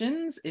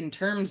functions in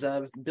terms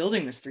of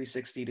building this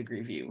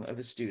 360-degree view of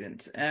a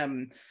student?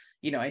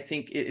 I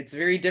think it's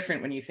very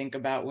different when you think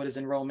about what does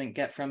enrollment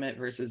get from it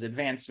versus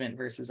advancement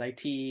versus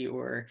IT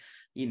or,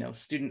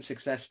 student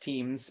success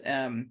teams.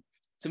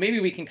 So maybe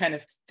we can kind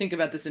of think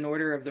about this in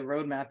order of the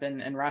roadmap,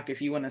 and Rock,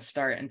 if you want to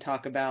start and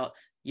talk about,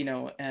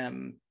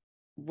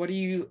 what do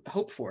you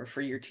hope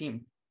for your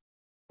team?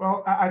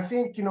 Well, I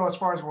think, as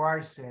far as where I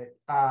sit,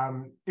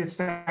 it's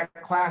that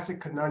classic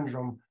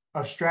conundrum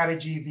of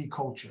strategy v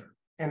culture.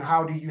 And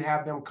how do you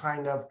have them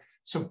kind of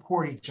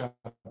support each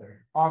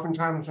other?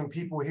 Oftentimes when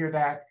people hear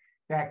that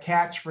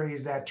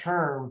catchphrase, that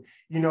term,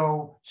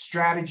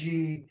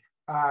 strategy,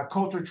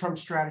 culture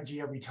trumps strategy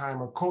every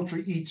time, or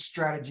culture eats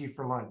strategy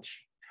for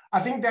lunch.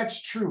 I think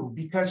that's true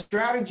because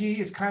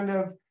strategy is kind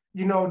of,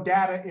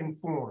 data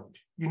informed.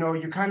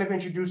 You're kind of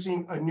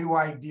introducing a new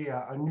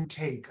idea, a new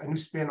take, a new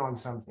spin on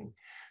something.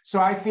 So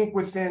I think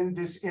within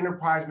this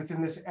enterprise,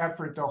 within this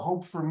effort, the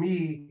hope for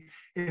me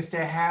is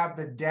to have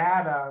the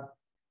data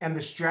and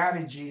the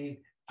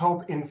strategy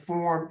help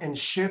inform and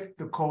shift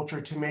the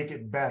culture to make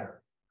it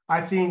better. I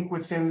think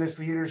within this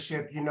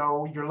leadership,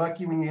 you're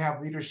lucky when you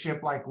have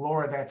leadership like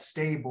Laura that's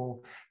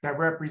stable, that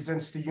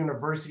represents the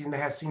university and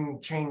that has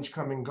seen change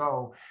come and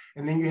go.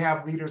 And then you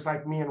have leaders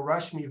like me and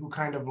Rashmi who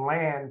kind of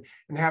land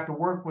and have to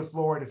work with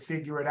Laura to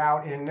figure it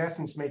out and in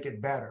essence make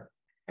it better.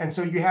 And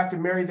so you have to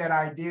marry that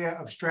idea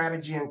of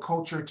strategy and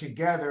culture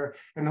together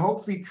and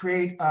hopefully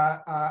create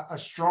a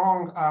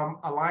strong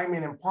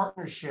alignment and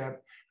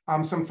partnership,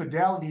 some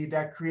fidelity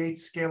that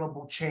creates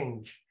scalable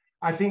change.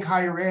 I think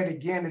higher ed,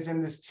 again, is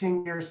in this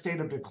 10-year state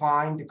of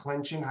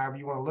declension, however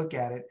you want to look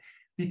at it,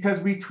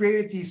 because we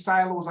created these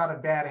silos out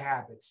of bad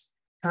habits,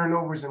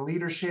 turnovers in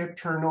leadership,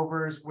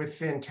 turnovers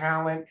within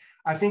talent.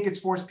 I think it's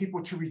forced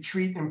people to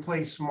retreat and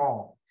play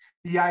small.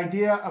 The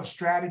idea of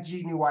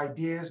strategy, new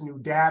ideas, new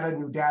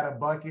data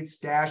buckets,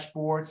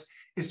 dashboards,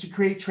 is to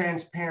create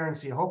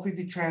transparency. Hopefully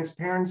the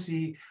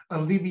transparency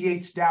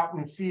alleviates doubt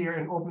and fear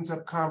and opens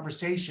up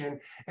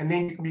conversation, and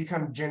then you can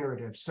become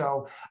generative.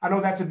 So I know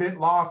that's a bit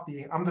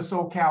lofty. I'm the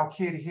SoCal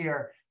kid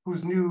here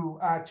who's new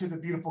to the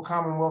beautiful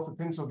Commonwealth of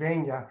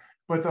Pennsylvania.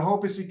 But the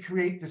hope is to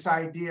create this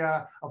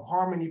idea of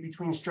harmony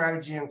between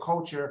strategy and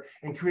culture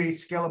and create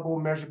scalable,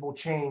 measurable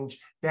change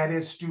that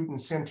is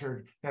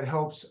student-centered, that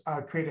helps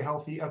create a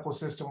healthy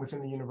ecosystem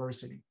within the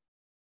university.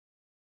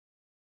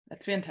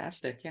 That's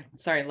fantastic. Yeah.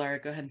 Sorry, Laura,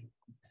 go ahead.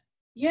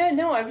 Yeah,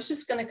 no, I was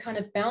just going to kind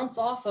of bounce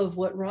off of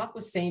what Rock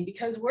was saying,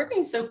 because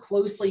working so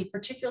closely,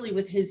 particularly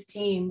with his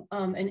team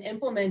and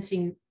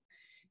implementing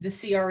the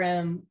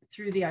CRM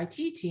through the IT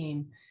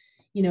team,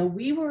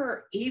 we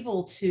were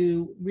able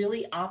to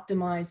really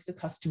optimize the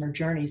customer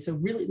journey. So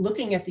really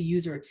looking at the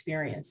user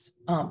experience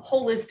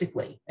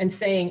holistically and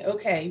saying,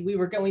 okay, we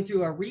were going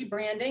through a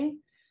rebranding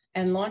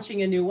and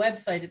launching a new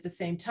website at the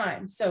same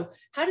time. So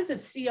how does a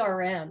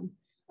CRM,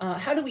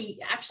 how do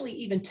we actually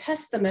even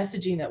test the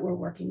messaging that we're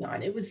working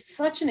on? It was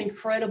such an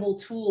incredible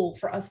tool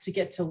for us to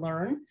get to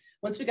learn.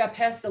 Once we got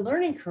past the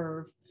learning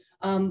curve,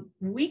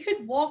 we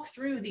could walk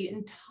through the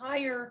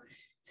entire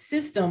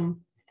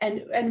system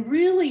and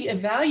really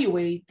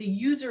evaluate the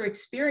user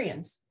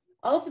experience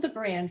of the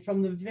brand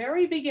from the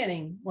very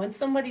beginning. Once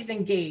somebody's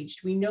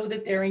engaged, we know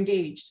that they're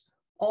engaged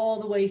all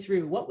the way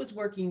through. What was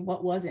working,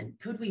 what wasn't?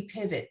 Could we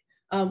pivot?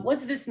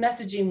 Was this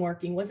messaging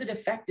working? Was it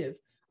effective?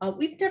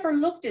 We've never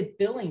looked at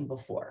billing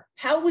before.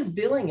 How was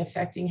billing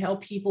affecting how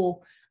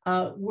people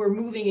were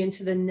moving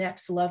into the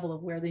next level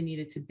of where they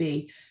needed to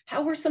be?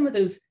 How were some of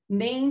those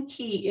main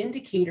key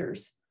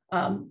indicators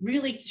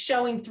really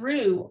showing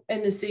through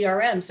in the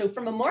CRM? So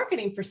from a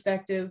marketing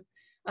perspective,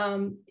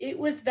 it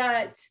was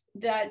that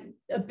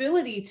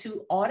ability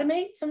to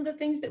automate some of the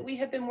things that we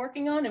have been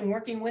working on and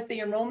working with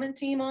the enrollment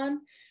team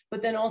on,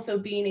 but then also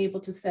being able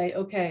to say,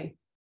 okay,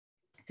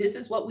 this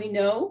is what we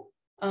know.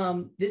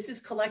 This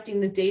is collecting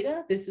the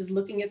data. This is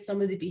looking at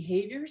some of the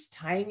behaviors,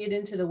 tying it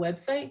into the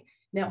website.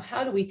 Now,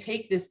 how do we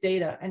take this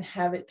data and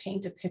have it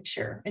paint a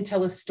picture and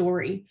tell a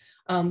story,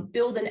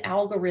 build an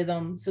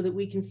algorithm so that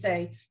we can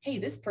say, hey,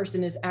 this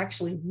person is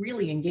actually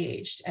really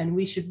engaged and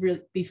we should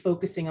really be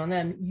focusing on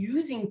them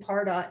using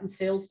Pardot and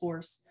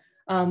Salesforce.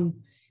 And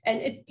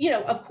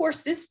of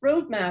course, this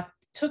roadmap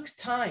took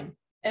time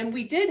and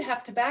we did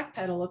have to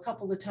backpedal a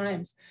couple of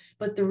times,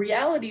 but the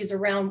realities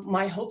around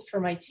my hopes for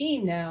my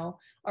team now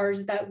are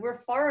that we're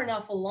far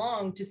enough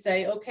along to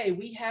say, okay,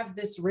 we have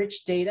this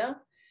rich data.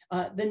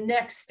 The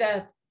next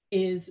step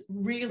is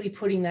really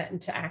putting that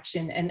into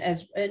action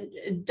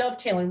and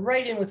dovetailing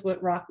right in with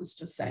what Rock was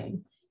just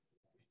saying.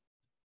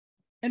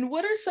 And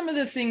what are some of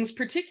the things,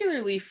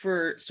 particularly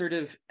for sort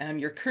of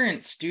your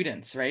current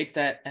students, right,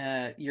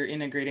 that you're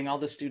integrating all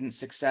the student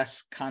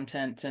success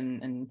content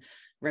and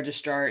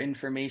registrar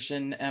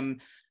information?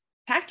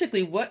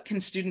 Tactically, what can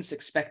students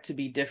expect to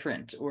be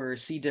different or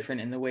see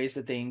different in the ways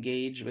that they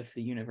engage with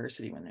the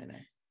university when they're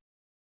there?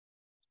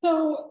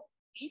 So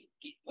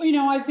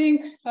I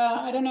think,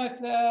 I don't know if,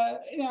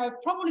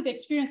 probably the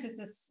experience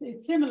is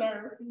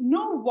similar.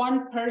 No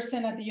one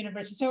person at the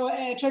university. So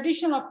a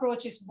traditional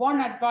approach is one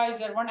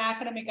advisor, one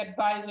academic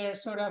advisor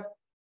sort of,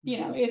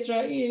 is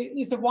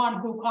the one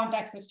who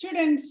contacts the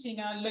students,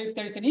 if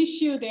there's an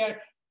issue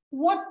there.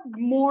 What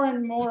more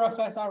and more of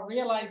us are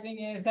realizing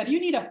is that you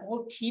need a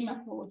whole team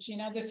approach.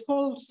 This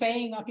whole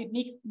saying of it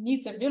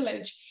needs a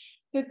village.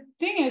 The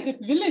thing is, the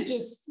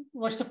villages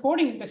were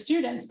supporting the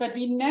students, but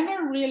we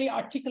never really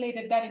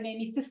articulated that in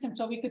any system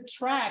so we could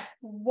track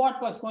what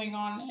was going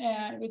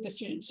on with the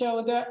students.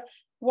 So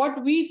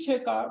what we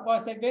took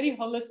was a very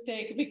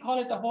holistic, we call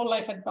it the whole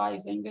life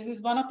advising. This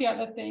is one of the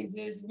other things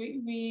is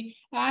we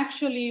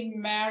actually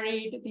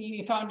married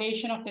the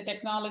foundation of the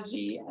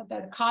technology,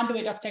 the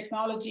conduit of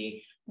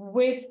technology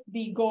with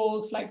the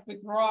goals like with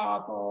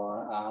Rock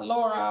or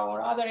Laura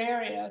or other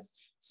areas.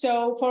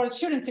 So for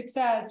student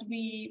success,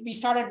 we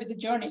started with the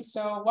journey.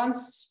 So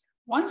once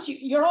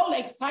you're all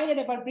excited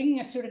about bringing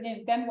a student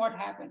in, then what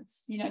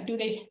happens?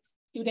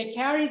 Do they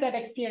carry that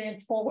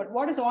experience forward?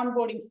 What does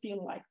onboarding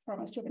feel like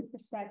from a student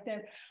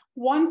perspective?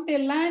 Once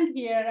they land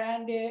here,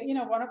 and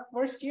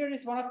first year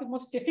is one of the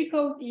most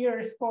difficult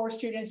years for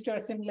students to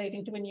assimilate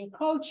into a new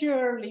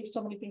culture, leave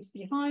so many things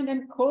behind,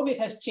 and COVID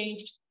has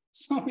changed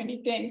so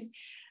many things.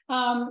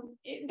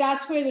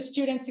 That's where the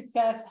Student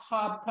Success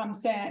Hub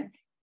comes in.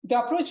 The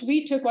approach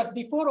we took was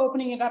before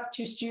opening it up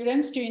to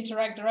students to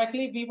interact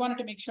directly, we wanted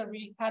to make sure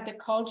we had the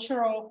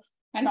cultural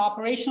and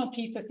operational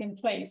pieces in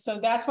place. So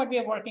that's what we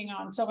are working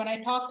on. So when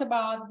I talked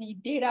about the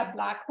data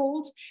black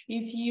holes,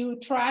 if you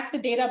track the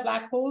data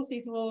black holes,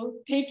 it will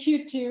take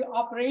you to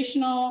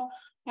operational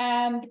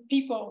and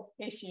people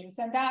issues.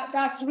 And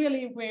that's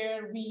really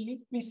where we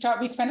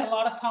spend a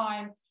lot of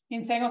time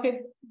in saying,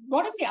 okay,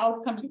 what is the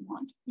outcome you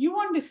want? You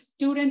want the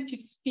student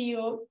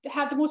to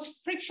have the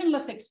most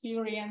frictionless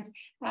experience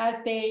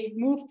as they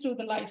move through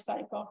the life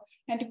cycle.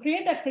 And to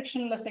create that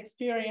frictionless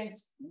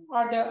experience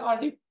are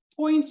the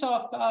points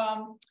of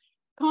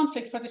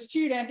conflict for the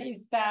student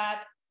is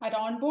that at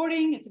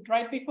onboarding, is it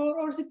right before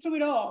or is it through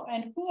it all?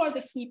 And who are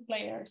the key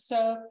players?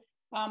 So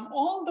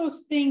all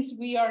those things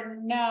we are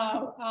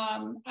now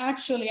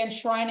actually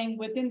enshrining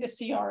within the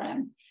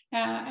CRM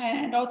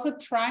and also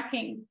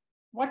tracking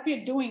what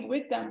we're doing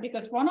with them,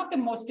 because one of the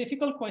most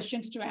difficult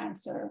questions to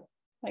answer,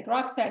 like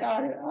Rock said,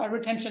 our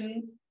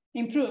retention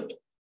improved.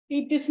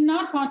 It is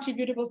not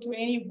contributable to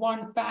any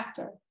one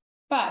factor,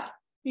 but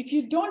if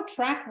you don't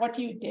track what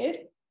you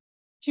did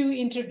to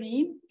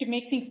intervene, to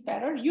make things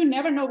better, you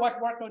never know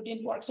what worked or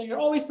didn't work. So you're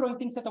always throwing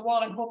things at the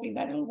wall and hoping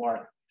that it'll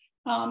work.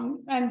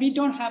 And we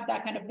don't have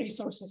that kind of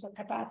resources or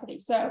capacity.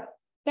 So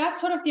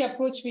that's sort of the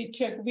approach we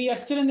took. We are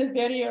still in the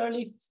very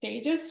early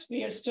stages.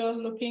 We are still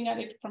looking at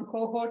it from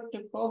cohort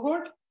to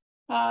cohort.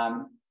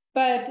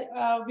 But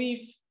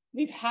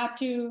we've had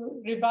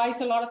to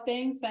revise a lot of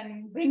things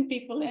and bring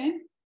people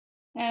in.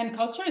 And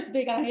culture is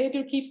big. I hate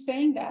to keep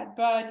saying that,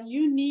 but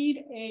you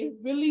need a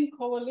willing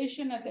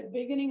coalition at the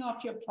beginning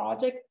of your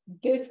project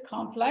this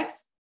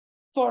complex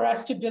for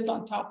us to build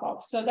on top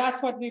of. So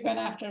that's what we went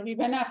after. We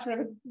went after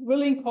a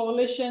willing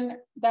coalition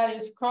that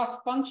is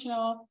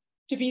cross-functional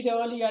to be the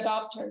early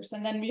adopters.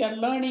 And then we are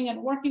learning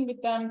and working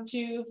with them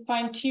to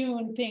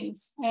fine-tune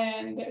things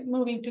and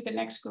moving to the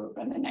next group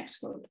and the next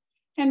group.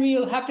 And we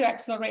will have to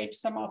accelerate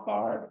some of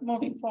our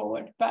moving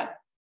forward, but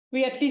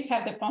we at least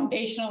have the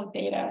foundational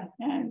data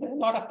and a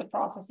lot of the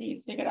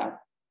processes figured out.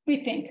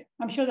 We think.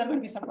 I'm sure there will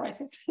be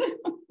surprises.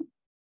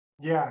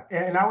 Yeah,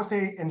 and I would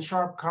say in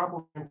sharp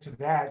complement to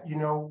that,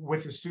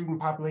 with the student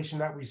population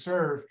that we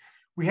serve,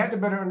 we had to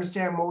better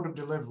understand mode of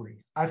delivery.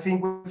 I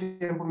think with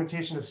the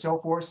implementation of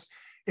Salesforce,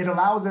 it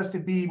allows us to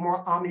be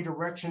more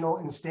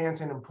omnidirectional in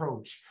stance and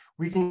approach.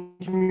 We can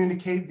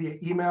communicate via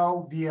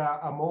email, via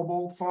a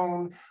mobile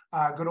phone,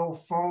 good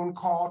old phone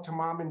call to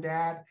mom and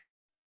dad.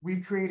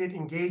 We've created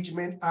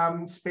engagement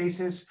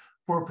spaces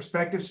for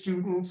prospective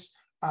students,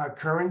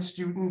 current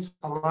students,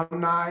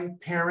 alumni,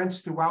 parents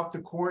throughout the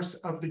course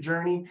of the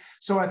journey.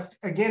 So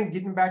again,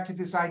 getting back to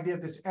this idea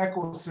of this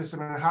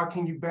ecosystem and how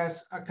can you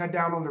best cut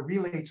down on the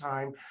relay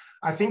time,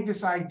 I think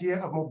this idea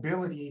of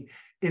mobility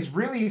is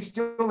really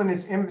still in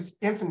its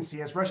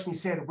infancy. As Rashmi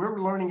said, we're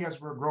learning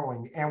as we're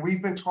growing. And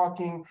we've been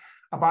talking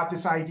about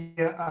this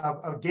idea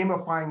of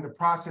gamifying the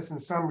process in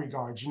some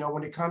regards.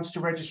 When it comes to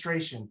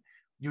registration,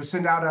 you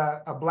send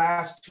out a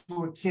blast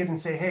to a kid and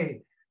say,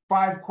 hey,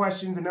 5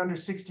 questions in under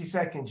 60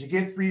 seconds. You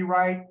get 3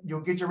 right,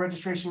 you'll get your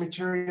registration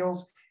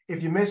materials.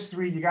 If you miss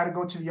 3, you got to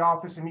go to the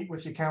office and meet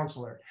with your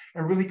counselor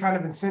and really kind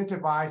of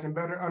incentivize and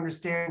better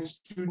understand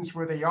students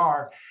where they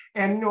are.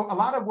 And, a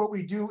lot of what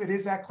we do, it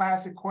is that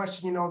classic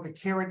question, the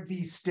carrot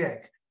v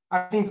stick.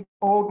 I think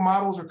old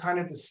models are kind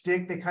of the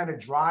stick. They kind of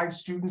drive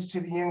students to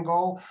the end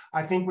goal.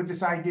 I think with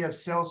this idea of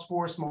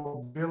Salesforce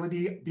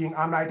mobility being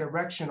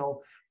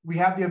omnidirectional, we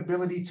have the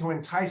ability to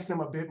entice them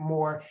a bit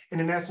more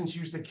and in essence,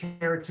 use the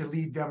carrot to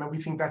lead them. And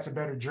we think that's a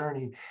better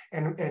journey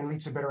and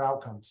leads to better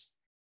outcomes.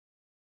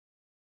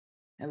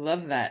 I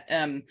love that.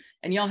 And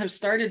y'all have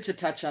started to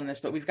touch on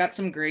this, but we've got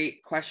some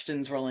great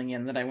questions rolling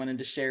in that I wanted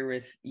to share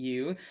with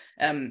you.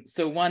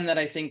 So one that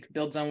I think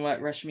builds on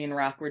what Rashmi and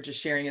Rock were just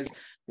sharing is,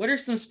 what are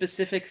some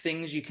specific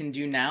things you can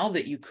do now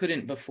that you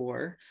couldn't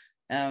before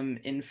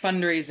in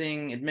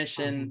fundraising,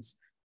 admissions?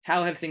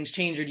 How have things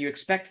changed, or do you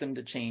expect them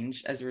to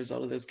change as a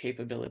result of those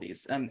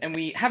capabilities? And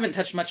we haven't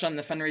touched much on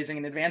the fundraising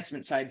and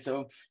advancement side.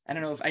 So I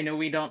don't know if, I know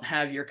we don't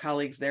have your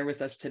colleagues there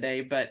with us today,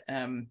 but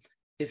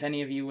if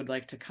any of you would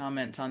like to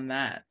comment on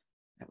that,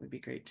 that would be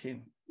great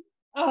too.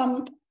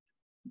 I'll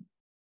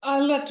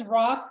let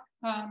Rock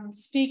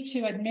speak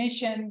to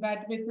admission,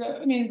 but with,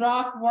 I mean,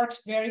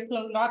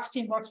 Rock's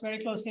team works very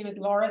closely with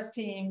Laura's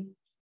team.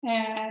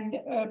 And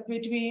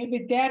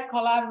with that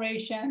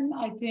collaboration,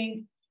 I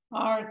think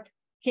our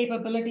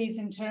capabilities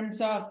in terms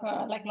of,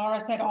 like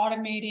Laura said,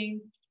 automating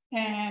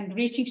and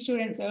reaching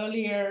students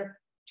earlier,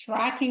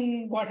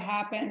 tracking what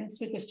happens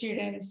with the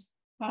students,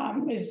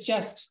 is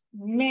just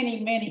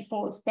many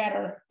folds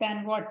better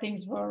than what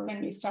things were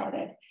when we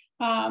started.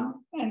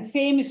 And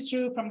same is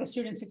true from the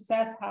Student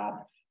Success Hub.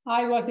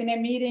 I was in a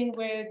meeting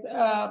with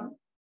a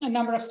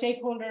number of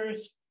stakeholders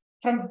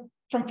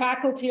from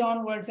faculty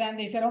onwards, and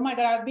they said, oh my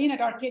God, I've been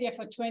at Arcadia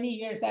for 20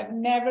 years. I've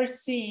never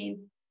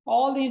seen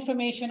all the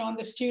information on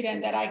the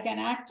student that I can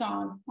act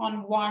on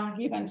one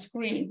given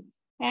screen.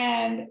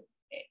 And,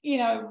 you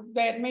know,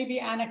 that may be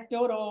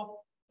anecdotal,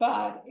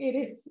 but it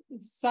is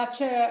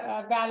such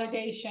a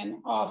validation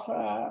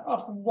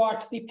of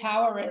what the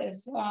power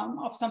is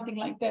of something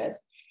like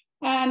this.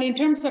 And in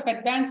terms of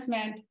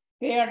advancement,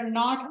 they are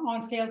not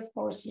on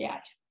Salesforce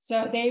yet.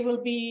 So they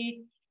will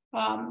be,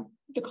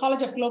 the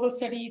College of Global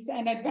Studies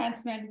and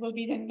Advancement will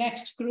be the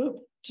next group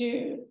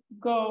to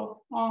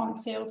go on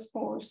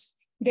Salesforce.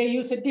 They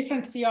use a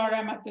different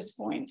CRM at this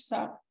point.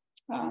 So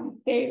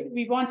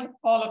we want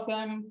all of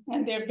them,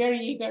 and they're very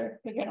eager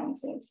to get on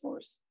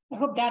Salesforce. I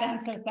hope that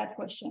answers that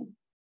question.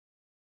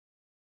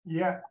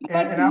 Yeah.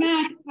 But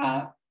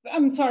Matt,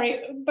 I'm sorry,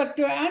 but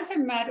to answer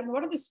Matt,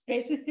 what are the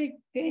specific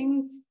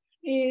things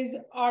is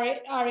our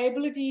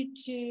ability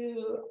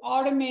to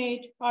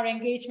automate our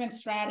engagement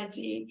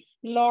strategy.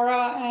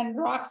 Laura and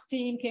Rock's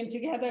team came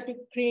together to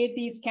create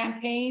these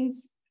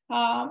campaigns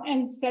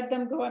and set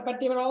them going, but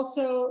they were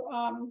also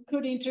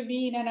could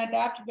intervene and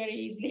adapt very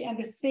easily. And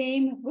the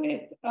same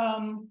with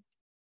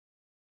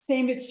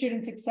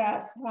student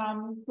success.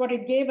 What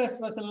it gave us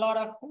was a lot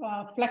of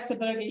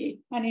flexibility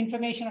and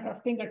information at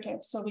our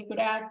fingertips, so we could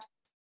act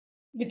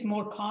with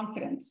more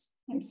confidence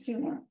and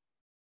sooner.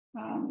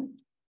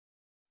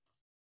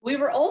 We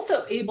were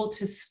also able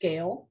to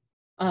scale.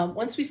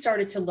 Once we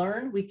started to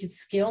learn, we could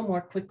scale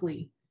more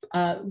quickly.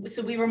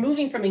 So we were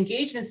moving from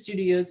engagement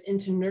studios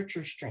into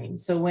nurture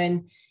streams. So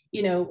when,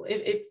 you know,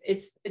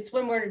 it's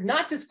when we're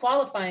not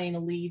disqualifying a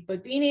lead,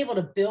 but being able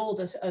to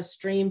build a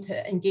stream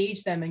to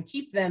engage them and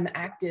keep them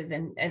active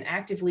and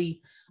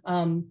actively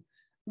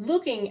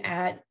looking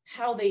at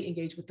how they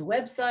engage with the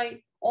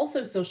website,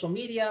 also social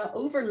media,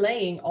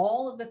 overlaying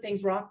all of the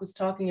things Rock was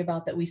talking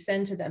about that we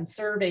send to them,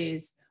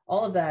 surveys,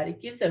 all of that.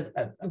 It gives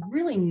a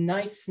really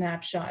nice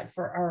snapshot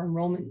for our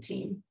enrollment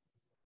team.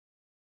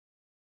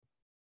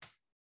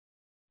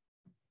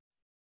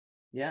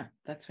 Yeah,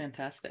 that's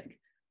fantastic.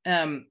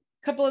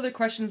 Couple other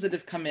questions that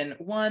have come in.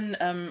 One,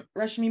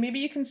 Rashmi, maybe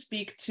you can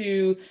speak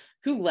to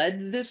who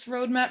led this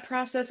roadmap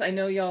process. I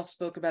know y'all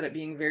spoke about it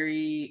being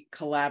very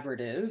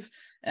collaborative,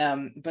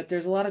 but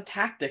there's a lot of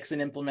tactics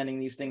in implementing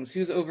these things.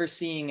 Who's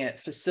overseeing it,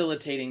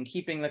 facilitating,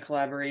 keeping the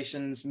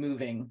collaborations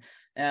moving?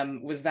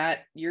 Was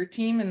that your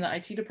team in the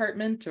IT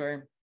department,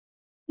 or?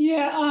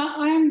 Yeah,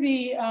 I'm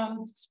the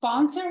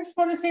sponsor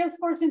for the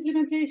Salesforce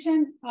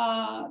implementation,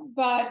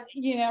 but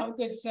you know,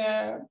 there's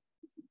a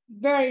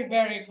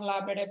very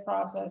collaborative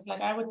process.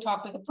 Like I would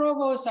talk to the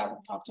provost, I would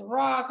talk to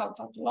Rock, I would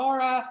talk to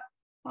Laura,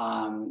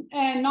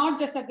 and not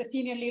just at the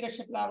senior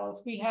leadership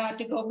levels. We had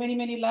to go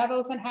many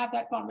levels and have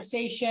that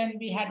conversation.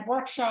 We had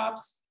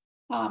workshops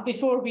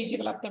before we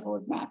developed the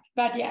roadmap.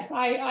 But yes,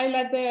 I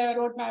led the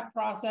roadmap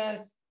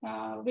process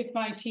with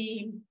my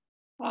team,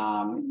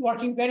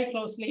 working very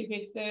closely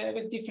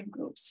with different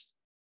groups.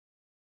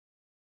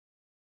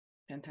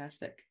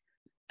 Fantastic.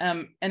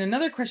 And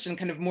another question,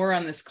 kind of more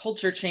on this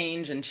culture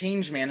change and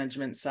change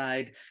management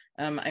side.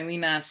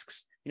 Eileen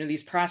asks, you know,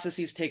 these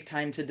processes take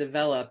time to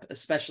develop,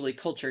 especially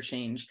culture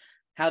change.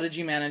 How did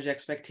you manage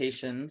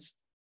expectations?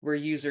 Were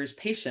users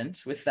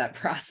patient with that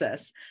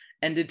process?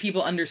 And did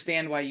people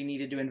understand why you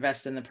needed to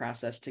invest in the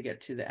process to get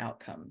to the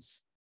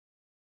outcomes?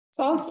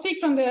 So I'll speak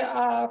from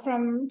the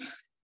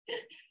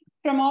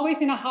from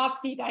always in a hot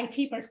seat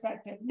IT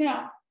perspective.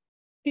 No,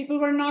 people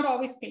were not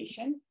always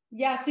patient.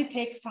 Yes, it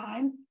takes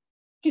time.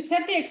 To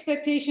set the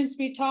expectations,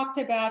 we talked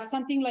about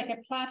something like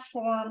a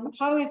platform,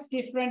 how it's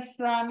different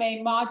from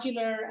a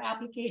modular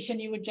application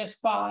you would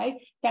just buy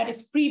that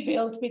is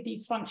pre-built with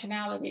these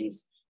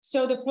functionalities.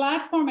 So the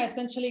platform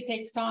essentially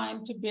takes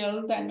time to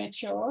build and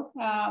mature,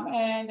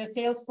 and the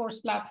Salesforce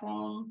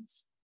platform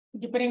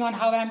depending on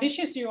how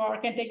ambitious you are,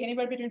 can take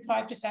anywhere between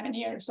 5 to 7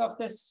 years of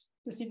this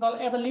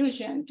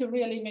evolution to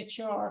really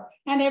mature.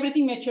 And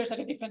everything matures at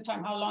a different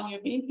time, how long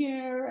you've been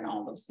here and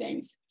all those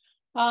things.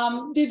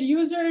 Did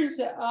users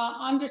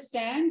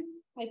understand?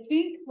 I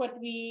think what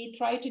we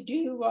tried to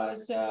do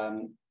was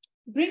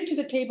bring to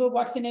the table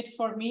what's in it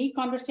for me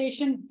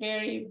conversation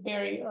very,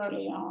 very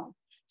early on.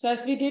 So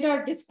as we did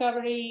our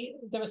discovery,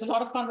 there was a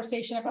lot of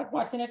conversation about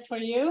what's in it for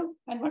you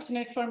and what's in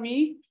it for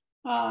me.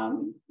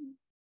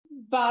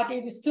 But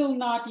it is still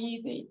not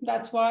easy.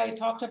 That's why I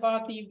talked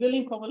about the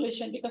willing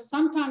coalition, because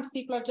sometimes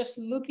people are just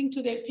looking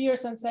to their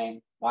peers and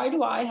saying, why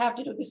do I have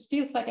to do this?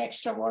 Feels like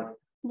extra work.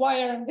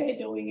 Why aren't they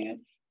doing it?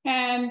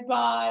 And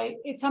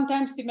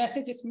sometimes the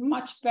message is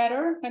much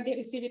better when they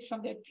receive it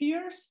from their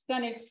peers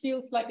than it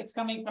feels like it's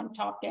coming from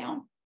top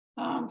down.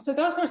 So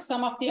those are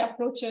some of the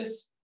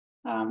approaches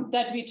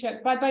that we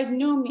took, but by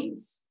no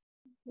means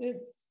is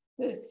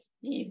this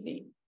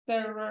easy.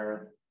 There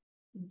were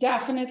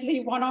definitely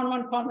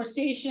one-on-one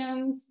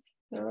conversations.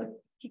 There were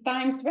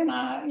times when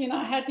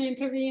I had to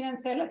intervene and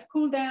say, let's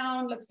cool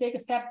down, let's take a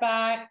step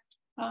back,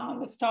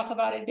 let's talk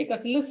about it,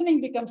 because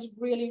listening becomes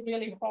really,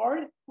 really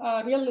hard.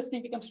 Real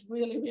listening becomes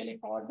really, really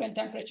hard when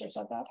temperatures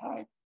are that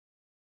high.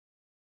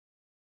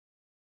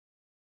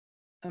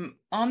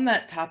 On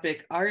that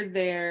topic, are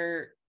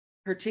there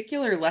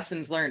particular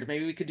lessons learned?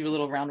 Maybe we could do a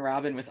little round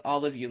robin with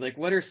all of you. Like,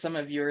 what are some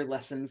of your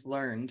lessons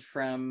learned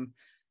from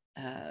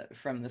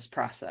this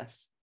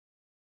process?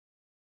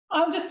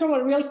 I'll just throw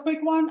a real quick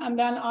one, and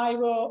then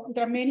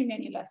there are many,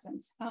 many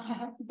lessons.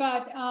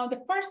 But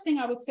the first thing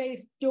I would say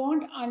is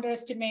don't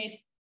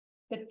underestimate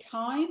the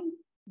time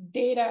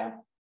data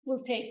will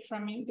take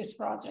from this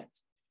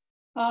project.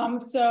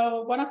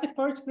 So one of the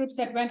first groups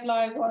that went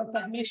live was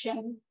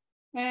admission,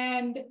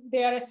 and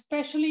they are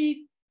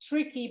especially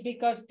tricky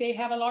because they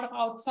have a lot of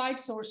outside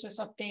sources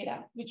of data,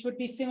 which would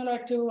be similar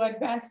to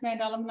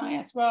advancement alumni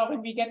as well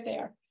when we get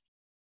there.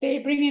 They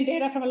bring in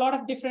data from a lot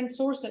of different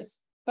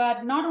sources,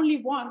 but not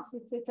only once,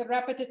 it's a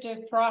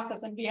repetitive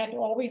process, and we had to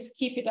always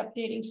keep it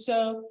updating.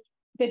 So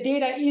the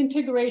data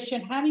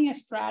integration, having a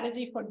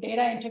strategy for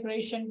data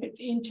integration with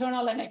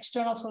internal and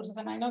external sources,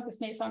 and I know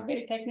this may sound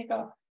very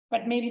technical,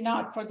 but maybe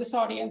not for this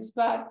audience,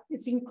 but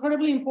it's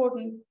incredibly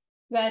important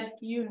that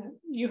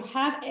you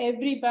have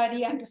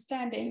everybody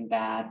understanding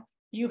that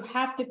you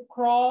have to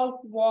crawl,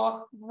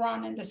 walk,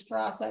 run in this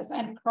process.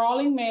 And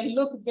crawling may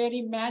look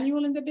very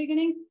manual in the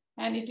beginning,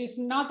 and it is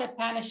not that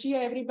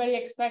panacea everybody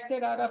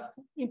expected out of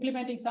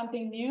implementing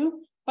something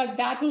new, but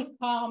that will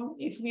come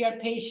if we are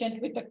patient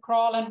with the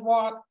crawl and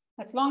walk,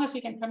 as long as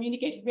we can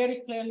communicate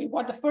very clearly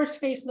what the first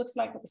phase looks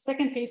like, what the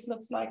second phase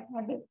looks like,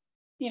 and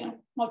the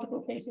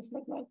multiple phases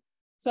look like.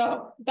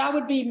 So that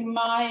would be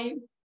my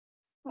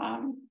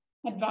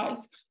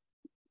advice.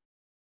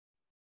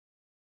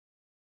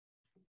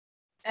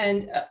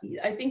 And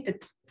I think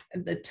that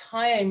the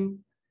time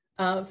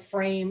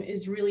frame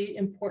is really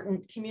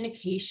important.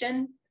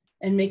 Communication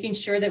and making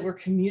sure that we're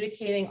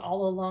communicating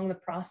all along the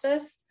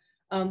process.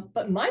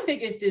 But my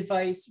biggest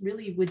advice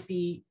really would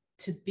be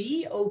to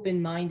be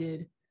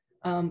open-minded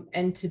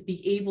and to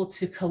be able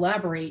to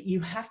collaborate. You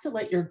have to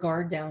let your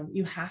guard down.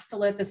 You have to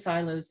let the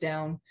silos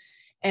down,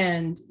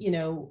 and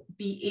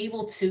be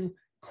able to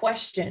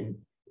question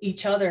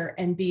each other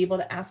and be able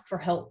to ask for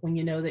help when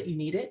you know that you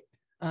need it.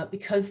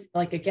 Because,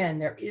 like, again,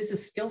 there is a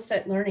skill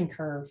set learning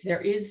curve.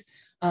 There is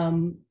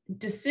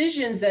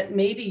decisions that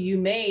maybe you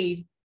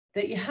made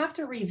that you have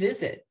to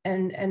revisit.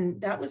 And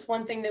that was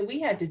one thing that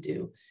we had to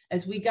do.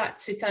 As we got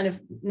to kind of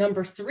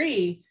number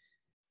 3,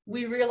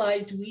 we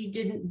realized we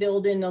didn't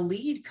build in a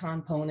lead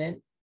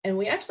component. And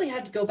we actually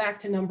had to go back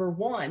to number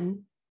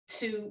 1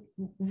 to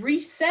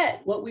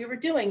reset what we were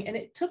doing. And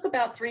it took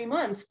about 3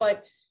 months,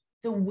 but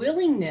the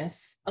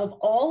willingness of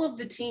all of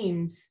the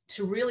teams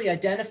to really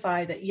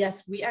identify that,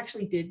 yes, we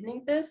actually did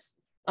need this,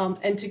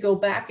 and to go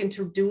back and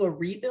to do a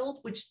rebuild,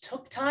 which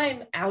took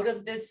time out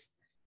of this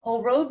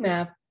whole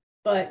roadmap,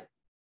 but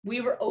we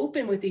were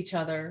open with each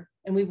other,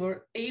 and we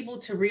were able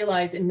to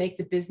realize and make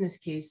the business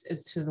case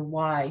as to the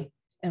why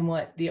and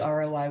what the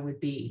ROI would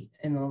be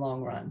in the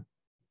long run.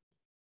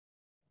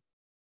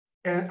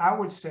 And I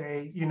would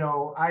say,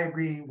 I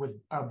agree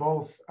with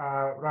both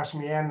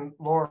Rashmi and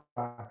Laura.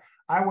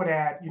 I would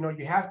add,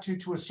 you have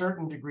to a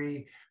certain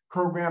degree,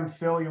 program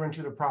failure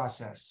into the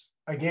process.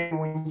 Again,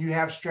 when you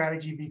have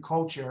strategy v.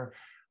 culture,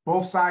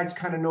 both sides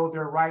kind of know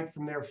they're right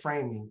from their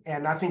framing.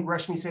 And I think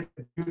Rashmi said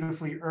it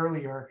beautifully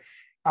earlier,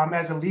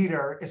 as a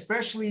leader,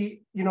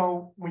 especially,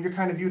 when you're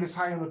kind of viewed as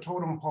high on the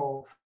totem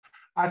pole,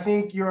 I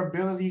think your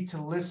ability to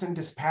listen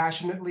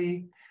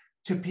dispassionately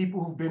to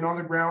people who've been on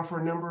the ground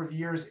for a number of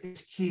years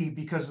is key,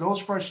 because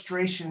those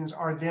frustrations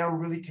are them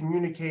really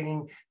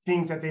communicating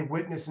things that they've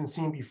witnessed and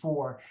seen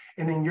before.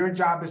 And then your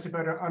job is to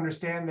better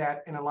understand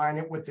that and align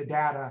it with the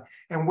data.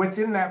 And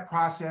within that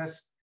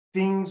process,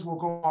 things will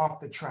go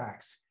off the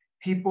tracks.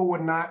 People would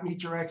not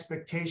meet your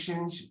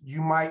expectations.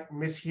 You might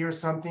mishear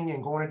something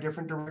and go in a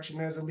different direction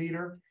as a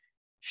leader.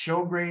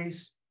 Show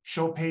grace,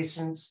 show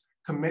patience,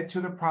 commit to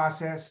the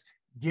process,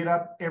 get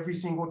up every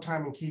single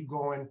time and keep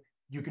going.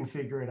 You can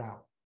figure it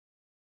out.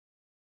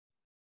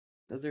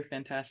 Those are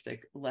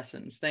fantastic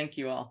lessons. Thank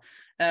you all.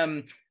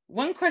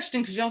 One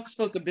question, because y'all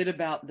spoke a bit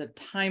about the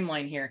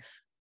timeline here.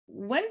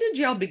 When did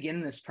y'all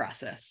begin this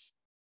process?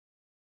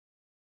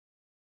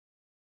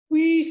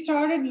 We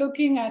started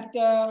looking at,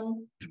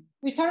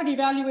 we started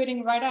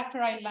evaluating right after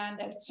I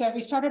landed. So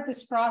we started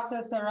this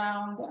process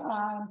around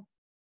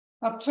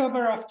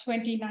October of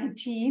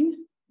 2019.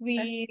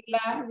 We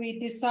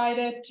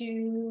decided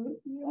to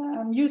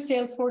use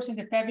Salesforce in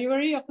the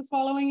February of the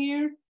following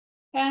year.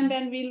 And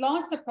then we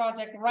launched the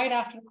project right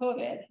after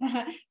COVID,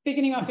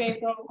 beginning of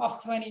April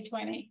of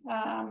 2020.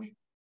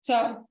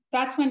 So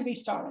that's when we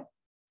started.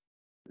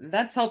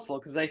 That's helpful,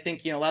 because I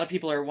think, a lot of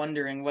people are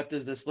wondering, what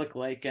does this look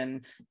like?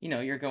 And,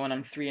 you're going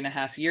on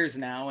 3.5 years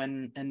now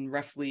and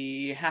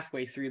roughly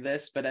halfway through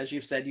this. But as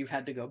you've said, you've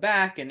had to go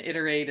back and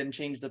iterate and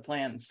change the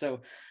plans.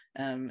 So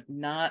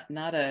not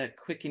a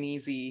quick and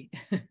easy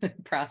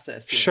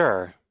process here.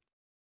 Sure.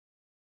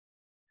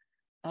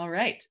 All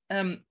right.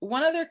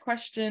 One other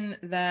question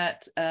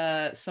that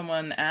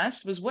someone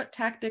asked was, what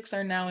tactics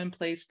are now in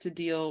place to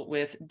deal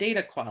with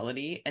data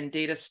quality and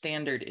data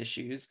standard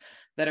issues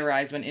that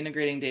arise when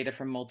integrating data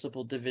from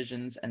multiple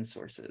divisions and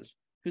sources?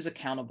 Who's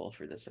accountable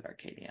for this at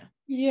Arcadia?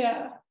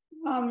 Yeah.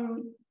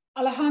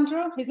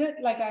 Alejandro, is it?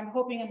 Like, I'm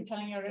hoping I'm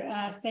telling your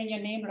saying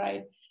your name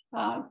right.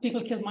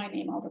 People kill my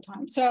name all the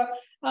time. So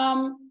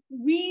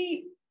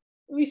we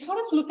sort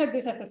of look at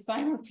this as a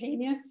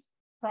simultaneous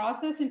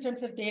process in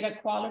terms of data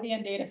quality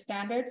and data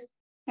standards.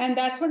 And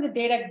that's where the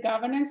data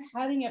governance,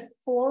 having a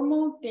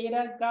formal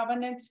data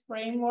governance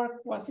framework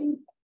was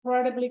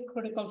incredibly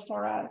critical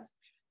for us.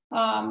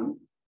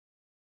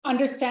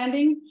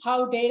 Understanding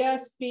how data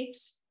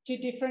speaks to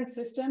different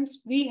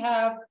systems. We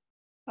have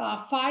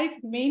 5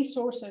 main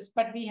sources,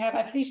 but we have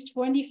at least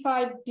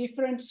 25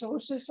 different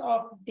sources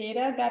of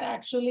data that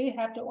actually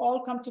have to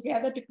all come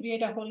together to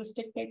create a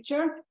holistic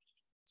picture.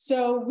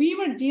 So we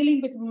were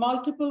dealing with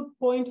multiple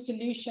point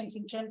solutions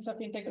in terms of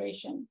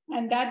integration,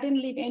 and that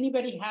didn't leave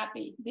anybody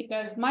happy,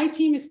 because my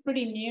team is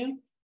pretty new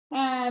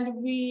and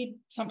we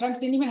sometimes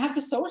didn't even have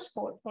the source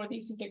code for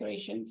these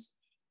integrations.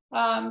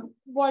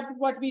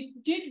 What we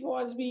did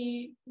was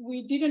we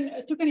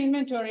took an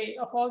inventory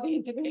of all the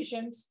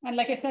integrations. And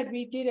like I said,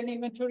 we did an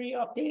inventory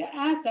of data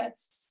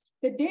assets.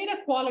 The data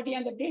quality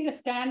and the data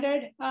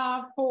standard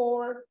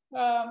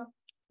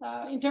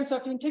in terms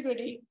of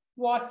integrity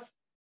was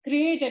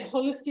created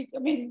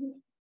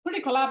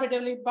pretty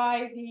collaboratively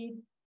by the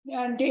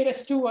data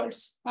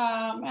stewards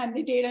and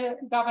the data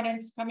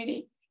governance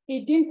committee.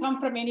 It didn't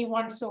come from any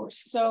one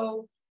source.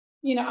 So,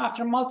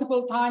 after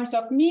multiple times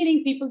of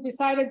meeting, people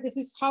decided this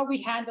is how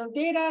we handle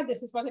data.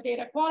 This is what the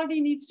data quality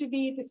needs to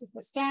be. This is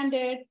the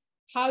standard.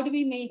 How do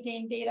we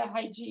maintain data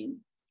hygiene?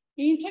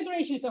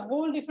 Integration is a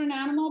whole different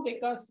animal,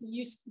 because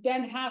you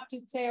then have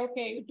to say,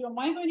 okay, am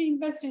I going to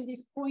invest in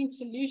these point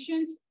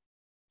solutions?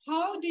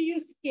 How do you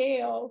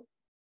scale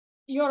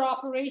your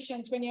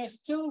operations when you're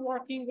still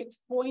working with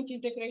point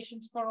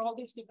integrations for all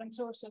these different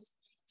sources?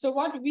 So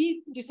what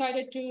we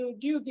decided to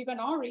do, given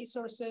our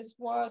resources,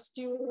 was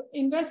to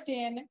invest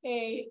in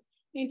a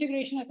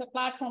integration as a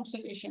platform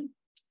solution.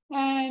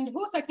 And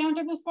who's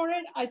accountable for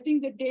it? I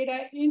think the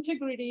data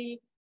integrity,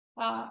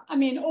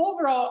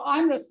 overall,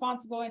 I'm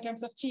responsible in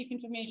terms of chief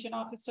information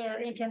officer,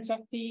 in terms of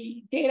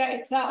the data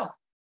itself.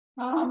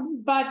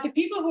 But the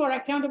people who are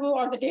accountable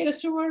are the data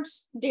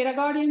stewards, data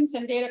guardians,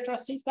 and data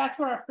trustees. That's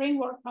where our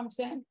framework comes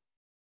in.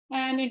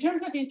 And in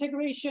terms of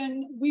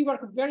integration, we work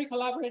very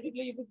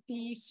collaboratively with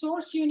the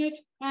source unit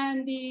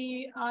and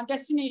the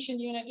destination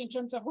unit in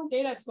terms of where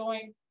data is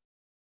going.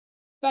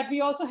 But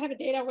we also have a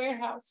data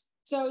warehouse.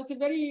 So it's a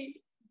very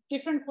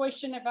different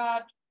question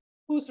about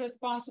who's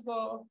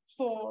responsible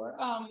for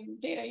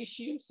data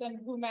issues and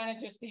who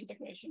manages the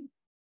integration.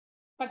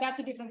 But that's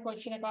a different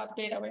question about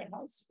data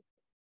warehouse.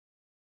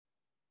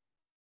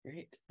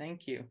 Great,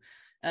 thank you.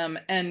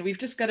 And we've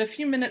just got a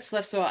few minutes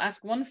left, so I'll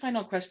ask one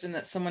final question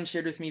that someone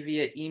shared with me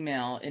via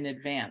email in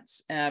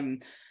advance.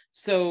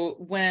 So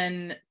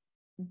when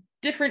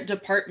different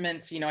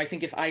departments, I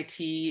think if IT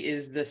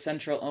is the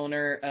central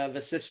owner of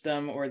a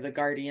system or the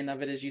guardian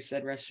of it, as you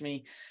said,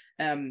 Rashmi,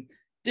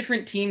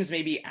 different teams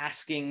may be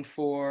asking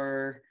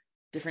for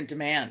different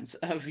demands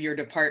of your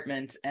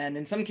department, and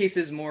in some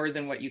cases more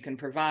than what you can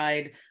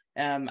provide.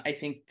 I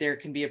think there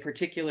can be a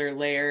particular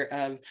layer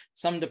of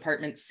some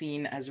departments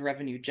seen as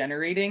revenue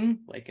generating,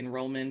 like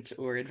enrollment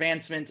or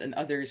advancement, and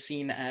others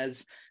seen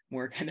as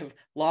more kind of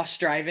loss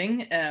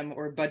driving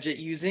or budget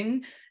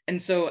using. And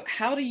so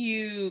how do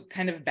you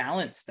kind of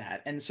balance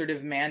that and sort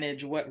of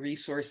manage what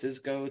resources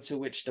go to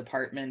which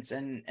departments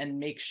and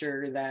make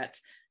sure that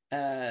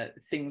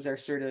things are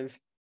sort of,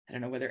 I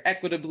don't know, whether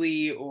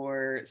equitably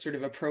or sort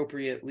of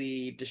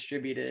appropriately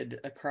distributed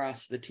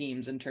across the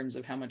teams in terms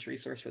of how much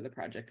resource for the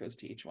project goes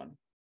to each one?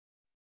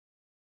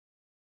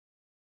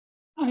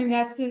 I mean,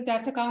 that's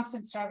a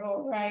constant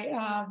struggle,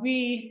 right?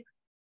 We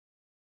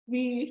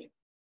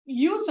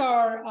use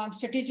our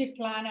strategic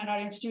plan and our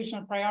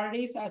institutional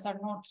priorities as our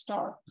North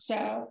Star.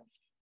 So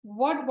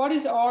what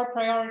is our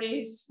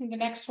priorities in the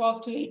next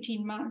 12 to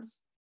 18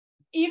 months?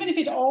 even if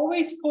it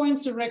always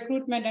points to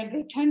recruitment and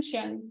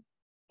retention,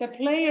 the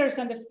players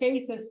and the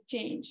faces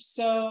change.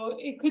 So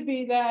it could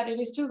be that it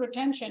is still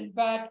retention,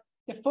 but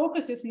the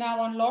focus is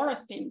now on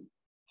Laura's team.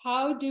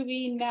 How do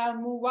we now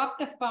move up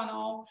the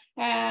funnel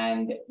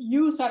and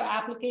use our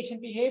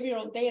application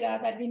behavioral data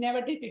that we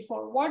never did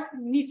before? What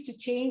needs to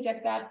change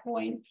at that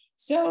point?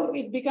 So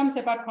it becomes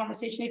about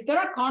conversation. If there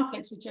are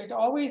conflicts, which it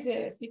always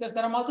is, because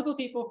there are multiple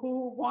people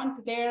who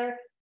want their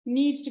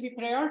needs to be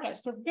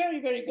prioritized for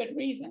very, very good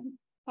reason.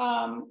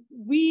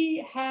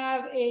 We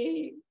have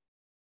a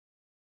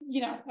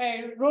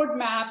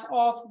roadmap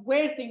of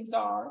where things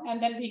are,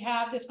 and then we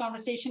have this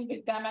conversation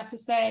with them as to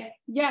say,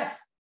 yes,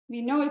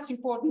 we know it's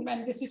important,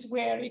 and this is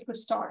where it could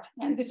start,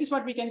 and this is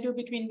what we can do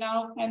between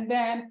now and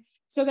then,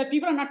 so that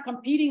people are not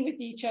competing with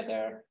each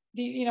other.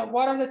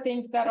 What are the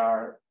things that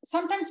are,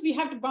 sometimes we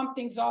have to bump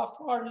things off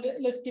our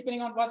list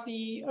depending on what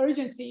the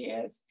urgency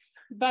is,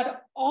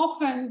 but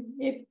often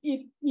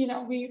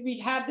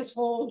we have this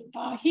whole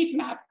heat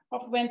map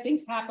of when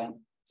things happen,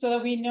 so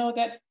that we know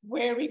that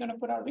where we're going to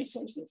put our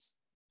resources.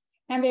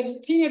 And the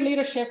senior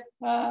leadership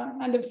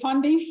and the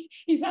funding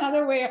is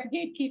another way of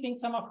gatekeeping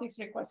some of these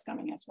requests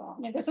coming as well.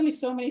 I mean, there's only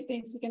so many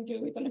things you can do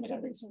with the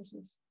limited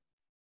resources.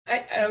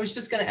 I was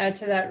just going to add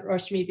to that,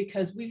 Rashmi,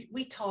 because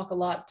we talk a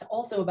lot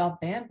also about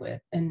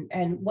bandwidth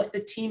and what the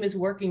team is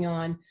working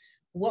on,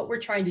 what we're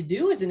trying to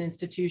do as an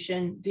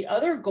institution, the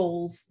other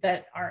goals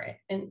that are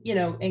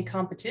in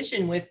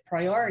competition with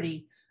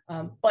priority,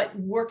 but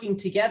working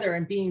together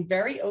and being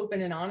very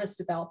open and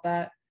honest about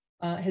that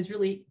has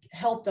really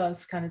helped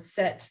us kind of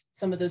set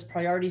some of those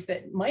priorities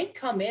that might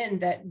come in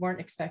that weren't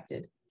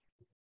expected.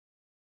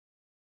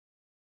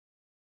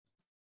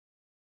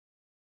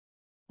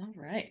 All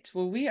right.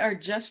 Well, we are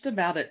just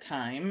about at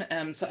time.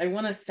 So I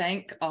want to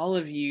thank all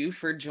of you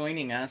for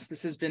joining us.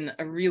 This has been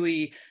a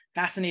really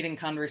fascinating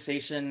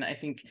conversation. I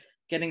think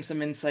getting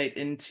some insight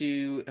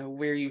into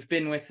where you've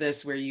been with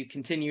this, where you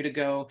continue to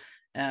go.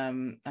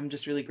 I'm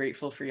just really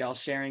grateful for y'all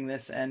sharing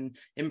this and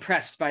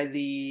impressed by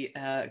the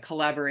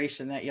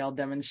collaboration that y'all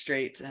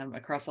demonstrate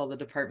across all the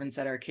departments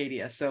at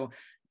Arcadia. So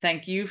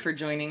thank you for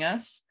joining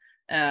us.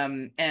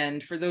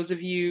 And for those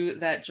of you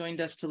that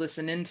joined us to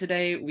listen in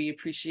today, we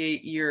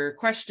appreciate your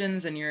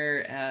questions and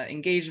your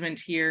engagement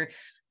here.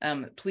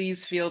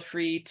 Please feel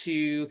free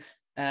to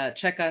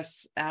check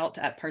us out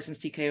at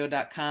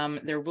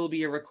parsonstko.com. There will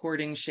be a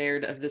recording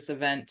shared of this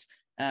event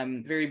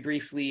very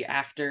briefly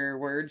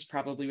afterwards,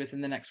 probably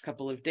within the next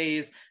couple of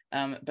days.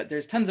 But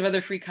there's tons of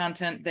other free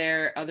content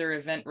there, other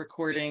event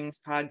recordings,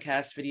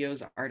 podcasts,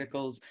 videos,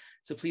 articles.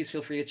 So please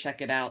feel free to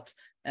check it out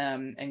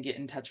and get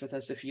in touch with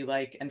us if you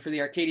like. And for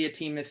the Arcadia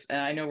team, if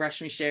I know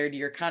Rashmi shared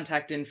your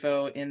contact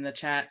info in the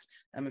chat,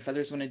 if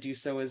others want to do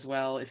so as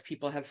well. If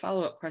people have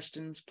follow-up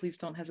questions, please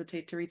don't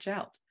hesitate to reach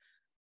out.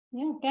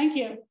 Yeah, thank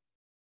you.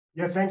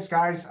 Yeah, thanks,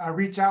 guys.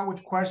 Reach out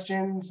with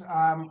questions.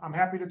 I'm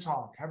happy to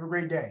talk. Have a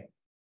great day.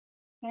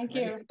 Thank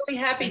you. Really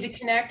happy to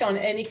connect on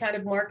any kind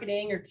of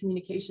marketing or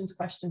communications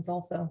questions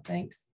also. Thanks.